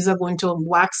antibodies are going to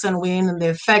wax and wane and the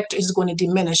effect is going to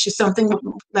diminish. It's something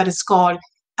that is called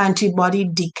antibody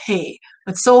decay.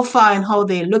 But so far in how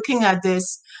they're looking at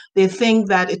this, they think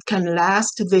that it can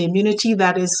last. The immunity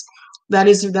that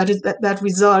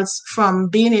results from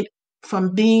being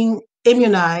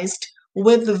immunized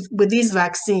with these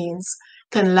vaccines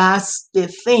can last, they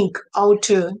think, out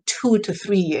to 2 to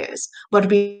 3 years, but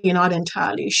we're not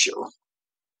entirely sure.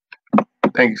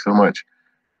 Thank you so much.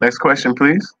 Next question,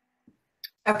 please.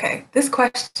 Okay, this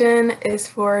question is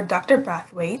for Dr.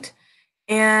 Brathwaite,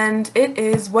 and it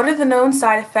is, what are the known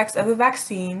side effects of the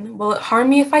vaccine? Will it harm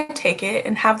me if I take it?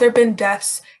 And have there been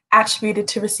deaths attributed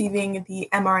to receiving the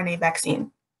mRNA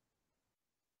vaccine?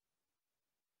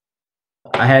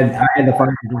 I had the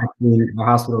Pfizer vaccine. The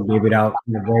hospital gave it out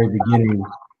in the very beginning,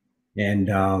 and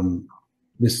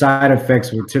the side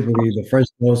effects were typically the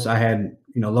first dose. I had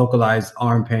localized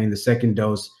arm pain. The second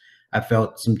dose, I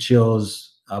felt some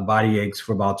chills, body aches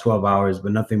for about 12 hours,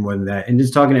 but nothing more than that. And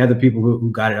just talking to other people who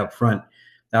got it up front,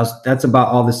 that's about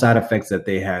all the side effects that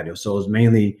they had. So it was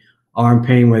mainly arm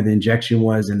pain where the injection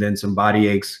was, and then some body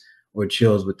aches or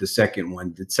chills with the second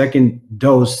one. The second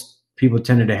dose, people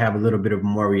tended to have a little bit of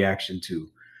more reaction to.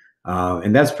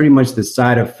 And that's pretty much the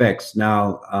side effects.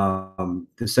 Now,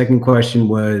 the second question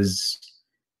was,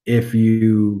 if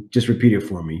you just repeat it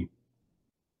for me.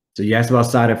 So you asked about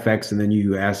side effects, and then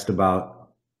you asked about,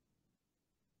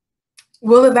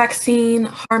 will the vaccine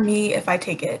harm me if I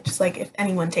take it? Just like if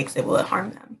anyone takes it, will it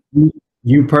harm them?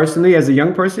 You personally, as a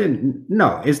young person?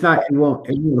 No, it's not. It won't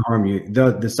harm you.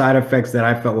 The side effects that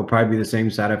I felt will probably be the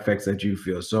same side effects that you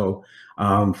feel. So,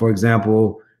 for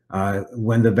example,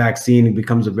 when the vaccine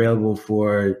becomes available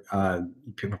for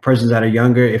persons that are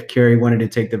younger, if Carrie wanted to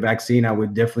take the vaccine, I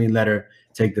would definitely let her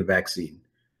take the vaccine.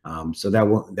 So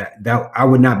that I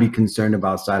would not be concerned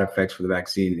about side effects for the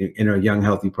vaccine in a young,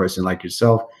 healthy person like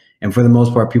yourself. And for the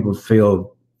most part, people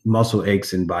feel muscle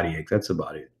aches and body aches. That's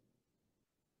about it.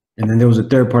 And then there was a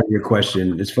third part of your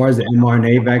question. As far as the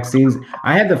mRNA vaccines,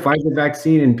 I had the Pfizer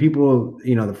vaccine, and people,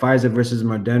 the Pfizer versus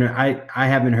Moderna, I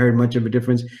haven't heard much of a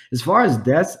difference. As far as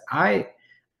deaths, I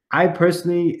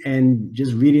personally, and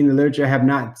just reading the literature, have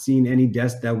not seen any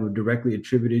deaths that were directly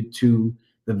attributed to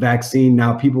the vaccine.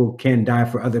 Now, people can die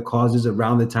for other causes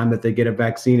around the time that they get a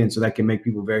vaccine, and so that can make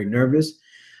people very nervous.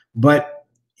 But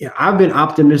I've been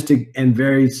optimistic and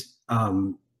very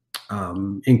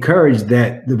encouraged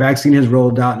that the vaccine has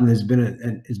rolled out, and it's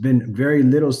been very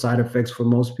little side effects for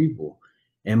most people.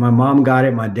 And my mom got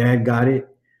it, my dad got it,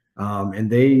 and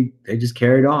they just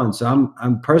carried on. So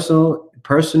I'm personal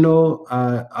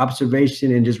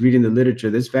observation and just reading the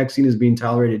literature, this vaccine is being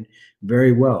tolerated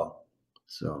very well.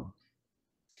 So.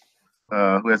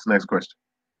 Who has the next question?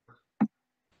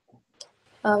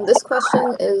 This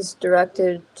question is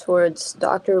directed towards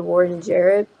Dr.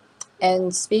 Warden-Jarrett.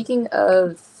 And speaking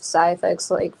of side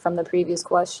effects, like from the previous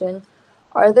question,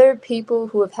 Are there people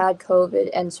who have had COVID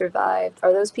and survived?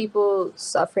 Are those people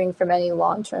suffering from any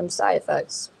long-term side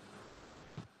effects?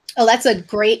 Oh, that's a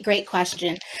great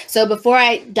question. So before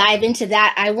I dive into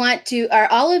that, I want to, are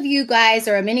all of you guys,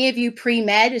 or are many of you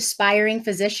pre-med aspiring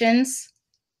physicians?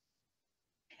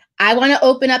 I want to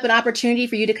open up an opportunity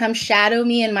for you to come shadow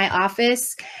me in my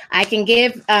office. I can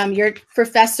give your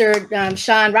professor,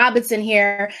 Sean Robinson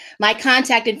here, my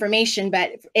contact information,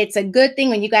 but it's a good thing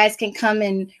when you guys can come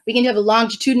and we can have a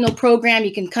longitudinal program.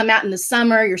 You can come out in the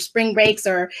summer, your spring breaks,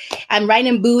 or I'm right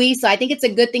in Bowie. So I think it's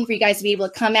a good thing for you guys to be able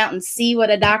to come out and see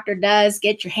what a doctor does,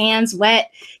 get your hands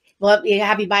wet. We'll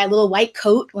have you buy a little white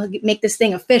coat. We'll make this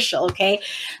thing official, okay?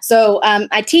 So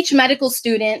I teach medical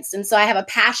students, and so I have a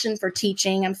passion for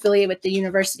teaching. I'm affiliated with the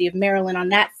University of Maryland on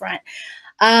that front.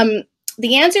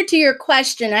 The answer to your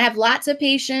question, I have lots of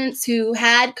patients who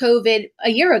had COVID a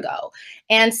year ago.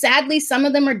 And sadly, some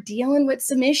of them are dealing with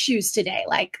some issues today,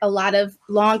 like a lot of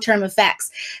long-term effects.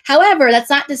 However, that's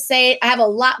not to say I have a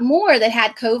lot more that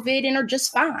had COVID and are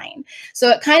just fine. So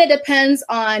it kind of depends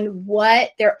on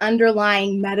what their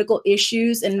underlying medical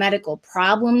issues and medical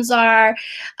problems are.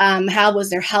 How was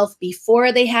their health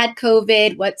before they had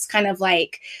COVID? What's kind of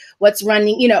like, what's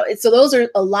running, you know, so those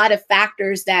are a lot of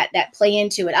factors that play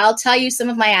into it. I'll tell you some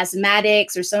of my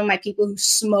asthmatics or some of my people who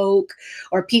smoke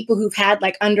or people who've had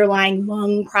like underlying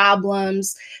lung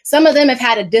problems. Some of them have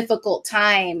had a difficult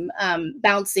time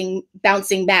bouncing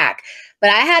back.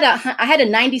 But I had a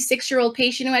 96-year-old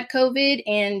patient who had COVID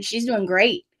and she's doing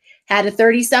great. Had a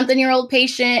 30-something-year-old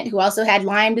patient who also had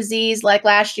Lyme disease like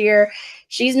last year.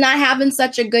 She's not having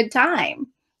such a good time.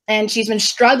 And she's been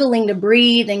struggling to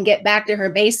breathe and get back to her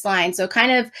baseline. So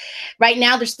kind of right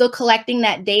now, they're still collecting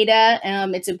that data.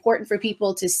 It's important for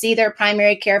people to see their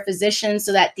primary care physician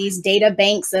so that these data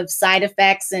banks of side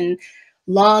effects and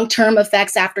long-term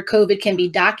effects after COVID can be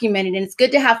documented. And it's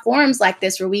good to have forums like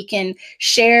this where we can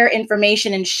share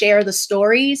information and share the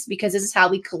stories, because this is how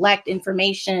we collect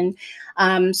information.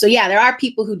 So yeah, there are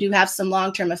people who do have some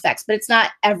long-term effects, but it's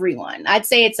not everyone. I'd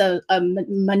say it's a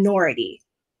minority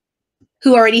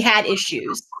who already had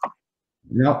issues.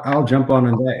 No, I'll jump on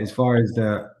that. As far as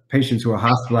the patients who are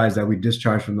hospitalized that we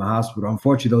discharge from the hospital,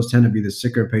 unfortunately, those tend to be the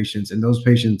sicker patients, and those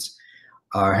patients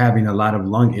are having a lot of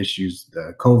lung issues.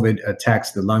 The COVID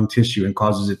attacks the lung tissue and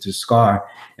causes it to scar.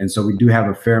 And so we do have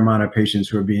a fair amount of patients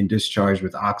who are being discharged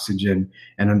with oxygen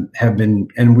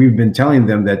and we've been telling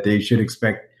them that they should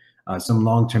expect some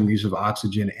long-term use of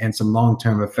oxygen and some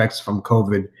long-term effects from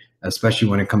COVID, especially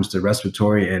when it comes to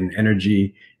respiratory and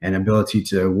energy and ability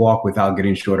to walk without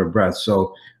getting short of breath.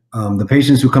 So the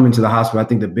patients who come into the hospital, I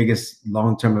think the biggest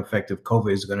long-term effect of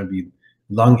COVID is going to be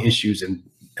lung issues and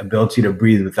ability to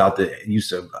breathe without the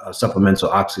use of supplemental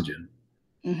oxygen.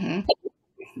 Mm-hmm.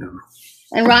 Yeah.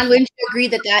 And Ron, wouldn't you agree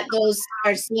that those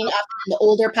are seen often in the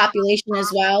older population as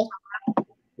well?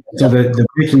 So the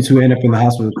patients who end up in the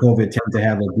hospital with COVID tend to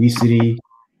have obesity,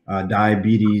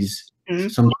 diabetes, mm-hmm.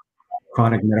 some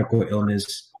chronic medical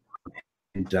illness,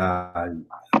 and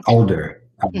older.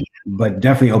 But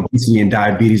definitely obesity and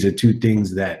diabetes are two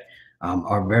things that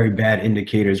are very bad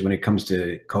indicators when it comes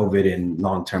to COVID and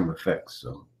long-term effects.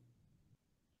 So,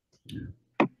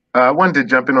 yeah. I wanted to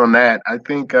jump in on that. I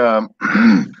think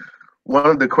one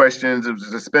of the questions, a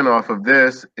spinoff of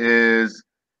this, is: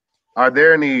 are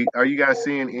you guys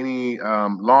seeing any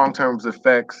long-term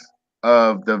effects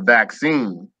of the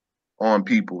vaccine on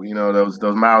people? You know, those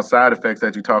mild side effects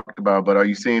that you talked about. But are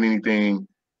you seeing anything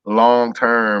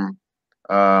long-term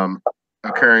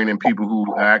occurring in people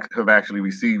who have actually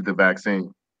received the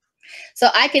vaccine? So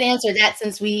I can answer that,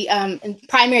 since we in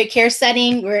primary care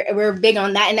setting, we're big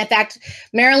on that. And in fact,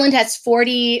 Maryland has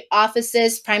 40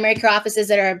 offices, primary care offices,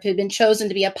 that have been chosen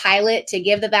to be a pilot to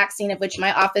give the vaccine, of which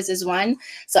my office is one.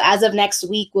 So as of next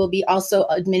week, we'll be also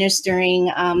administering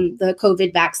the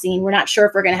COVID vaccine. We're not sure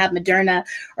if we're going to have Moderna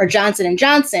or Johnson &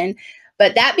 Johnson.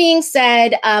 But that being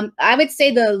said, I would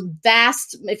say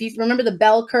if you remember the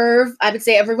bell curve, I would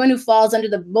say everyone who falls under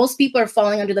most people are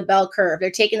falling under the bell curve. They're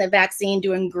taking the vaccine,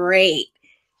 doing great.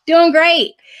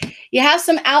 You have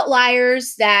some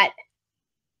outliers that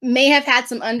may have had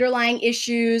some underlying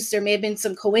issues. There may have been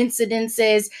some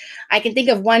coincidences. I can think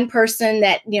of one person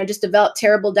that, just developed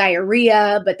terrible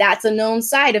diarrhea, but that's a known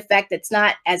side effect that's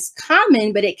not as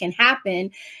common, but it can happen,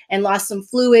 and lost some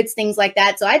fluids, things like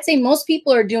that. So I'd say most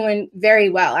people are doing very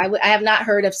well. I have not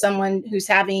heard of someone who's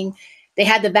they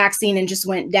had the vaccine and just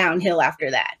went downhill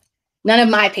after that. None of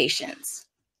my patients.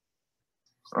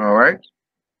 All right.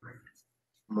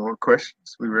 More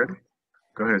questions? We ready?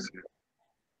 Go ahead, Steve.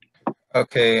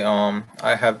 Okay,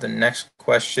 I have the next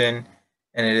question,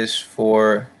 and it is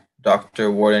for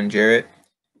Dr. Warden-Jarrett.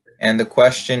 And the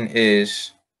question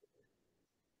is,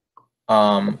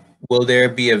 will there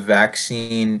be a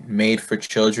vaccine made for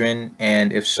children?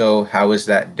 And if so, how is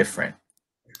that different?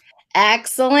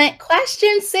 Excellent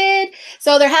question, Sid.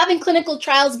 So they're having clinical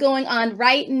trials going on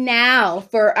right now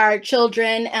for our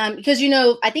children because, you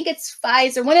know, I think it's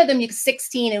Pfizer. One of them is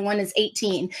 16 and one is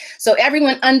 18. So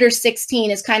everyone under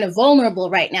 16 is kind of vulnerable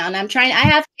right now. And I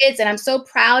have kids and I'm so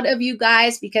proud of you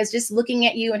guys because just looking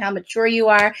at you and how mature you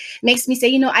are makes me say,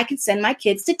 you know, I could send my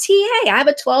kids to TA. I have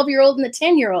a 12-year-old and a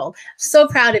 10-year-old. So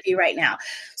proud of you right now.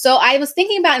 So I was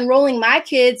thinking about enrolling my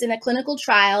kids in a clinical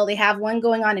trial. They have one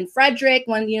going on in Frederick,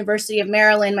 one at the University of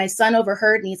Maryland. My son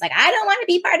overheard and he's like, I don't want to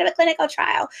be part of a clinical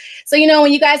trial. So, you know,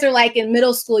 when you guys are like in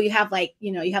middle school, you have like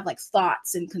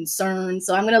thoughts and concerns.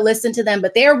 So I'm going to listen to them,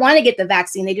 but they want to get the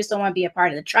vaccine. They just don't want to be a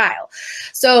part of the trial.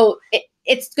 So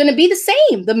it's going to be the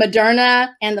same, the Moderna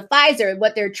and the Pfizer.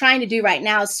 What they're trying to do right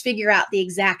now is figure out the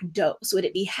exact dose. Would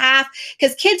it be half?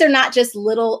 Because kids are not just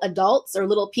little adults or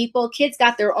little people. Kids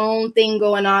got their own thing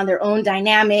going on, their own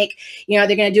dynamic. You know,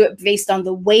 they're going to do it based on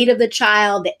the weight of the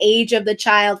child, the age of the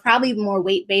child, probably more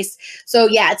weight-based. So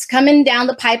yeah, it's coming down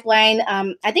the pipeline.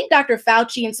 I think Dr.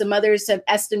 Fauci and some others have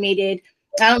estimated,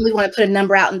 I don't really want to put a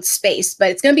number out in space,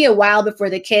 but it's going to be a while before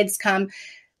the kids come.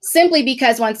 Simply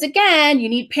because, once again, you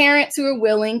need parents who are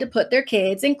willing to put their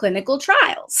kids in clinical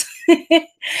trials.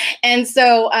 And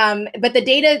so, but the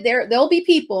data, there'll be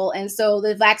people. And so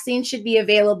the vaccine should be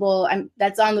available.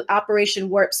 That's on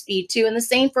Operation Warp Speed too. And the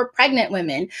same for pregnant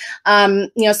women. You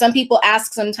know, some people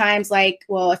ask sometimes like,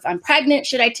 well, if I'm pregnant,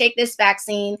 should I take this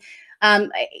vaccine?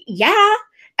 Yeah.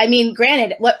 I mean,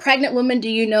 granted, what pregnant woman do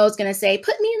you know is going to say,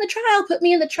 put me in the trial, put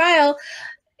me in the trial?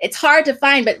 It's hard to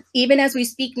find, but even as we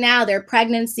speak now, there are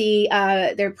pregnancy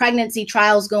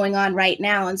trials going on right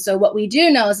now. And so what we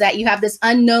do know is that you have this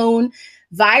unknown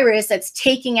virus that's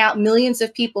taking out millions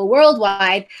of people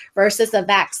worldwide versus a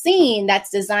vaccine that's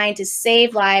designed to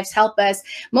save lives, help us,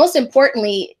 most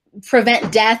importantly,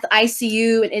 prevent death,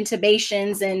 ICU and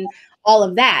intubations and all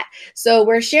of that. So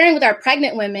we're sharing with our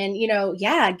pregnant women, you know,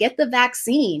 yeah, get the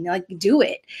vaccine, like do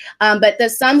it. But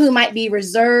there's some who might be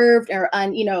reserved or,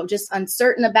 you know, just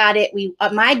uncertain about it.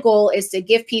 My goal is to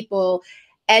give people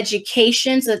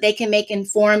education so that they can make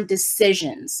informed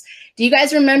decisions. Do you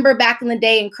guys remember back in the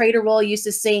day in Crater Roll used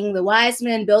to sing, the wise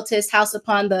man built his house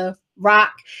upon the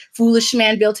rock, foolish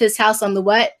man built his house on the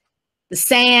what? The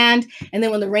sand. And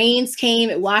then when the rains came,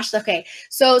 it washed. Okay.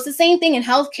 So it's the same thing in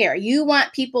healthcare. You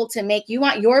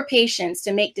want your patients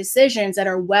to make decisions that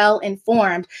are well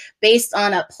informed based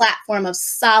on a platform of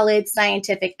solid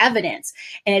scientific evidence.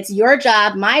 And it's your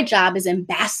job, my job as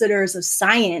ambassadors of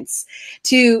science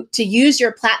to use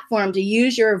your platform, to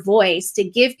use your voice, to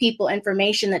give people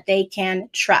information that they can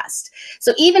trust.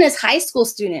 So even as high school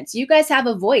students, you guys have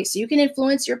a voice. You can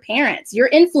influence your parents, your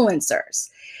influencers.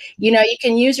 You know, you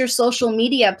can use your social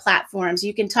media platforms.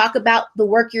 You can talk about the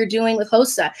work you're doing with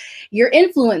HOSA, your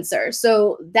influencer.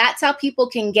 So that's how people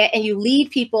can get, and you lead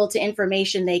people to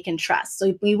information they can trust.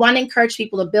 So we want to encourage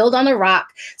people to build on the rock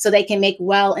so they can make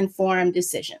well-informed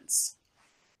decisions.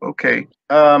 Okay.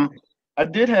 I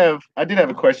did have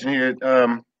a question here.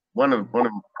 One of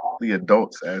the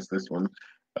adults asked this one.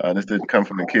 This didn't come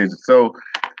from the kids. So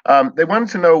they wanted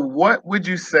to know, what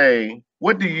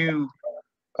do you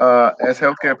as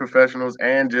healthcare professionals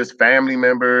and just family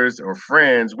members or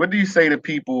friends, what do you say to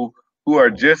people who are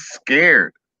just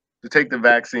scared to take the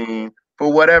vaccine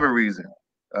for whatever reason?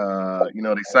 You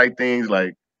know, they cite things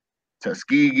like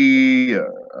Tuskegee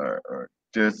or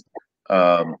just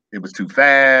it was too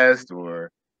fast, or,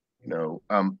 you know,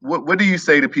 what do you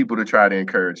say to people to try to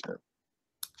encourage them?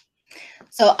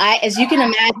 So as you can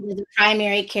imagine, as a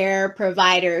primary care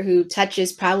provider who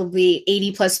touches probably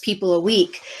 80 plus people a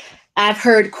week, I've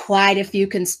heard quite a few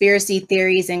conspiracy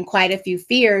theories and quite a few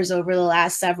fears over the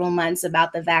last several months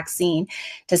about the vaccine.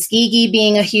 Tuskegee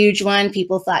being a huge one.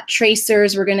 People thought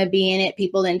tracers were going to be in it.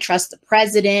 People didn't trust the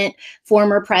president,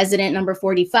 former president, number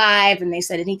 45, and they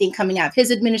said anything coming out of his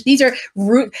administration.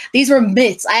 These were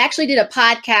myths. I actually did a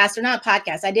podcast, or not a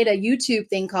podcast, I did a YouTube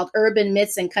thing called Urban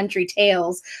Myths and Country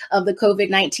Tales of the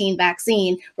COVID-19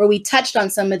 vaccine, where we touched on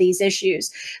some of these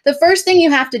issues. The first thing you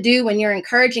have to do when you're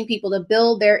encouraging people to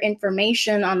build their information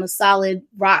on the solid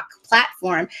rock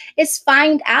platform is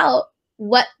find out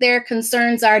what their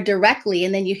concerns are directly,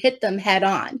 and then you hit them head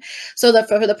on. So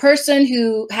for the person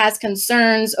who has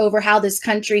concerns over how this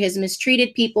country has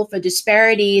mistreated people, for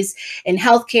disparities in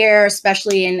healthcare,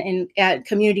 especially in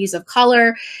communities of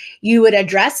color, you would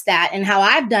address that. And how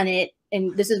I've done it,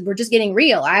 and we're just getting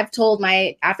real. I've told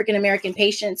my African-American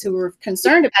patients who were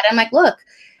concerned about it, I'm like, look,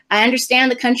 I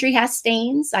understand the country has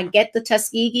stains. I get the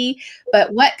Tuskegee,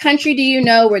 but what country do you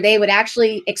know where they would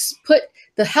actually put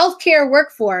the healthcare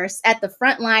workforce at the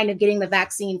front line of getting the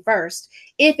vaccine first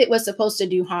if it was supposed to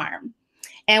do harm?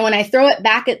 And when I throw it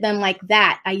back at them like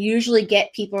that, I usually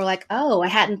get people like, oh, I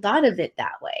hadn't thought of it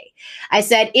that way. I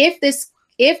said, if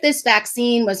this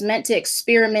vaccine was meant to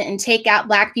experiment and take out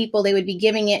Black people, they would be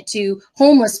giving it to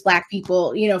homeless Black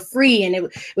people, you know, free, and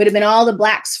it would have been all the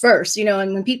Blacks first, you know.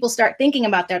 And when people start thinking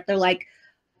about that, they're like,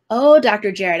 oh,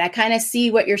 Dr. Jarrett, I kind of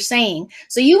see what you're saying.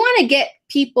 So you want to get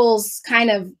people's kind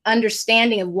of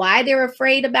understanding of why they're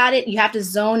afraid about it. You have to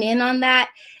zone in on that.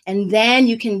 And then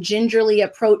you can gingerly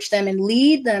approach them and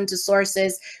lead them to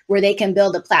sources where they can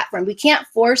build a platform. We can't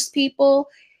force people.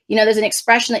 You know, there's an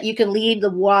expression that you can lead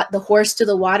the horse to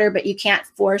the water, but you can't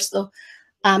force the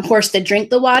horse to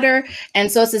drink the water.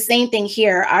 And so it's the same thing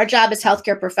here. Our job as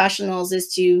healthcare professionals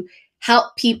is to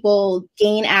help people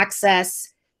gain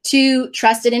access to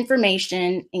trusted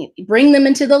information, bring them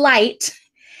into the light,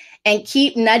 and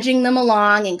keep nudging them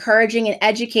along, encouraging and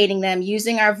educating them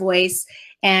using our voice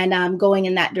and going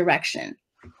in that direction.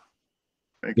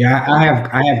 Yeah,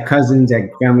 I have cousins at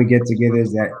family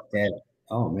get-togethers that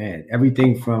oh man,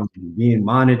 everything from being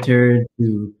monitored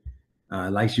to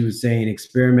like she was saying,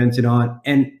 experimented on.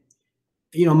 And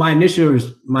you know, my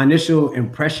initial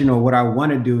impression or what I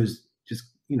want to do is just,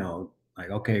 you know, like,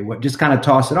 okay, what, just kind of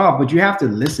toss it off. But you have to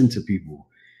listen to people.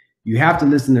 You have to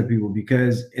listen to people,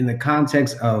 because in the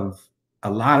context of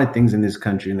a lot of things in this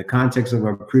country, in the context of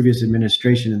our previous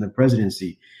administration and the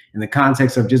presidency, in the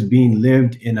context of just being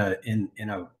lived in a,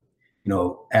 you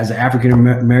know, as an African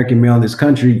American male in this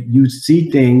country, you see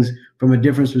things from a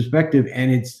different perspective,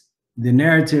 and it's the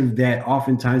narrative that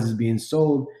oftentimes is being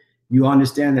sold. You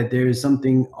understand that there is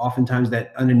something oftentimes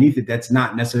that underneath it that's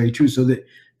not necessarily true. So that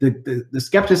the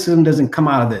skepticism doesn't come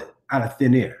out of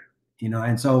thin air, you know.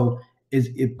 And so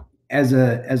as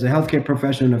a healthcare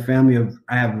professional in a family of,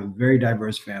 I have a very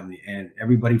diverse family, and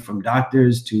everybody from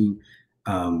doctors to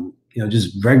you know,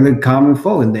 just regular common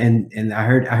folk, and I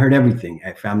heard everything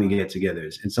at family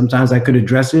get-togethers. And sometimes I could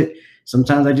address it,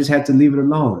 sometimes I just had to leave it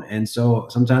alone. And so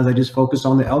sometimes I just focus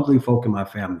on the elderly folk in my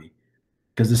family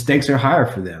because the stakes are higher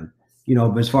for them, you know.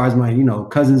 But as far as my, you know,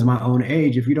 cousins my own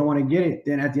age, if you don't want to get it,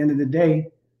 then at the end of the day,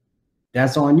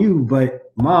 that's on you.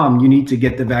 But mom, you need to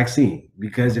get the vaccine,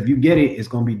 because if you get it, it's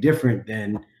going to be different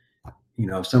than, you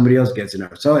know, if somebody else gets it.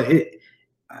 So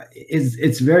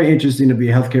it's very interesting to be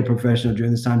a healthcare professional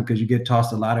during this time, because you get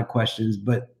tossed a lot of questions,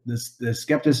 but the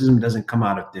skepticism doesn't come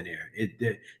out of thin air.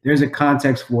 There's a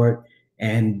context for it,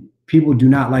 and people do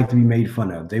not like to be made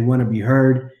fun of. They want to be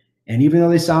heard. And even though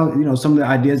they sound, you know, some of the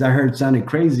ideas I heard sounded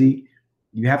crazy,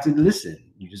 you have to listen.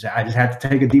 I just have to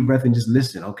take a deep breath and just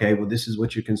listen. Okay, well, this is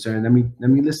what you're concerned. Let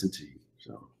me listen to you.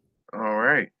 So, all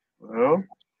right. Well,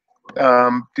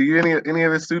 do you any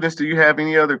of the students, do you have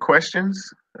any other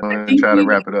questions? I'm gonna try to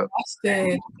wrap it up.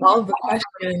 All the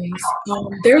questions.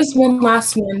 There's one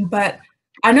last one, but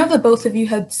I know that both of you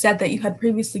had said that you had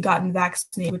previously gotten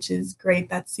vaccinated, which is great.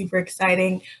 That's super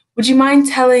exciting. Would you mind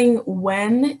telling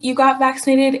when you got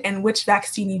vaccinated and which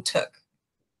vaccine you took?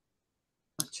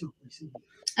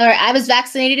 All right, I was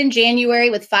vaccinated in January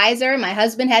with Pfizer. My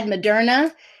husband had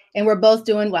Moderna, and we're both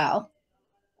doing well.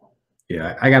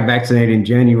 Yeah, I got vaccinated in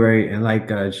January, and like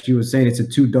she was saying, it's a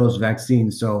 2-dose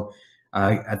vaccine. So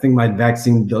I think my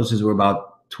vaccine doses were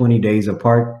about 20 days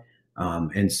apart.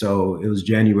 And so it was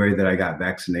January that I got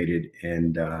vaccinated,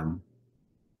 and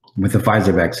with the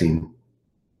Pfizer vaccine.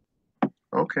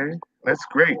 Okay, that's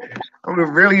great. I would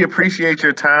really appreciate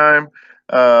your time.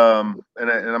 And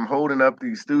I'm holding up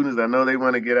these students. I know they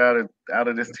want to get out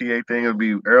of this TA thing. It'll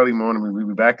be early morning. We'll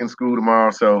be back in school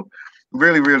tomorrow. So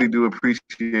really do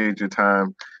appreciate your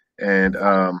time. And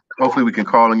hopefully we can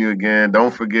call on you again.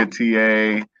 Don't forget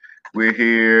TA. We're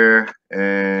here,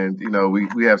 and you know,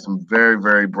 we have some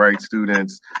very bright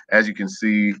students, as you can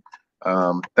see.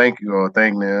 Thank you all.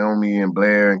 Thank Naomi and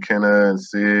Blair and Kenna and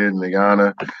Sid and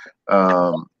Liana,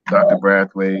 Dr.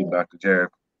 Brathwaite, Dr.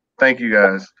 Jarrett. Thank you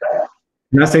guys.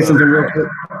 Can I say something real quick?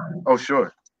 Oh,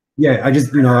 sure. Yeah, I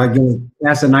just, you know, again,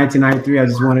 that's a 1993. I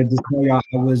just wanted to tell y'all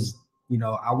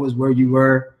I was where you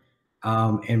were,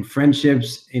 and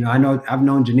friendships. You know, I've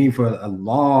known Janine for a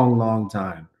long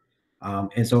time.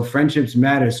 And so friendships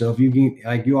matter. So if you can,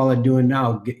 like you all are doing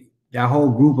now, get that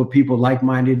whole group of people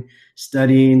like-minded,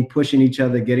 studying, pushing each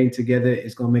other, getting together,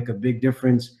 it's going to make a big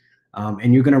difference.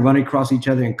 And you're going to run across each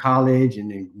other in college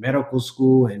and in medical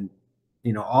school and,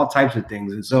 you know, all types of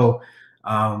things. And so,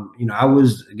 you know,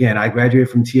 I graduated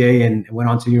from TA and went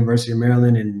on to the University of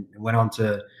Maryland and went on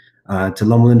to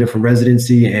Loma Linda for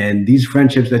residency. And these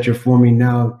friendships that you're forming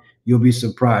now, you'll be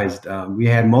surprised. We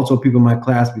had multiple people in my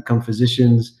class become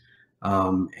physicians,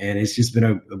 and it's just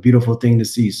been a beautiful thing to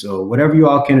see. So whatever you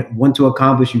all can want to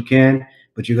accomplish, you can,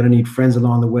 but you're going to need friends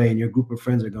along the way, and your group of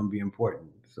friends are going to be important.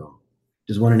 So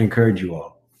just wanted to encourage you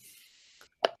all.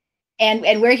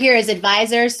 And we're here as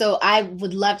advisors, so I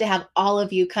would love to have all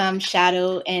of you come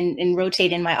shadow and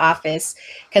rotate in my office,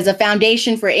 because a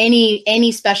foundation for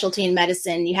any specialty in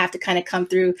medicine, you have to kind of come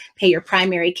through, pay your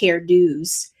primary care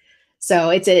dues. So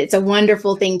it's a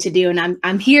wonderful thing to do, and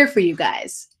I'm here for you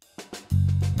guys.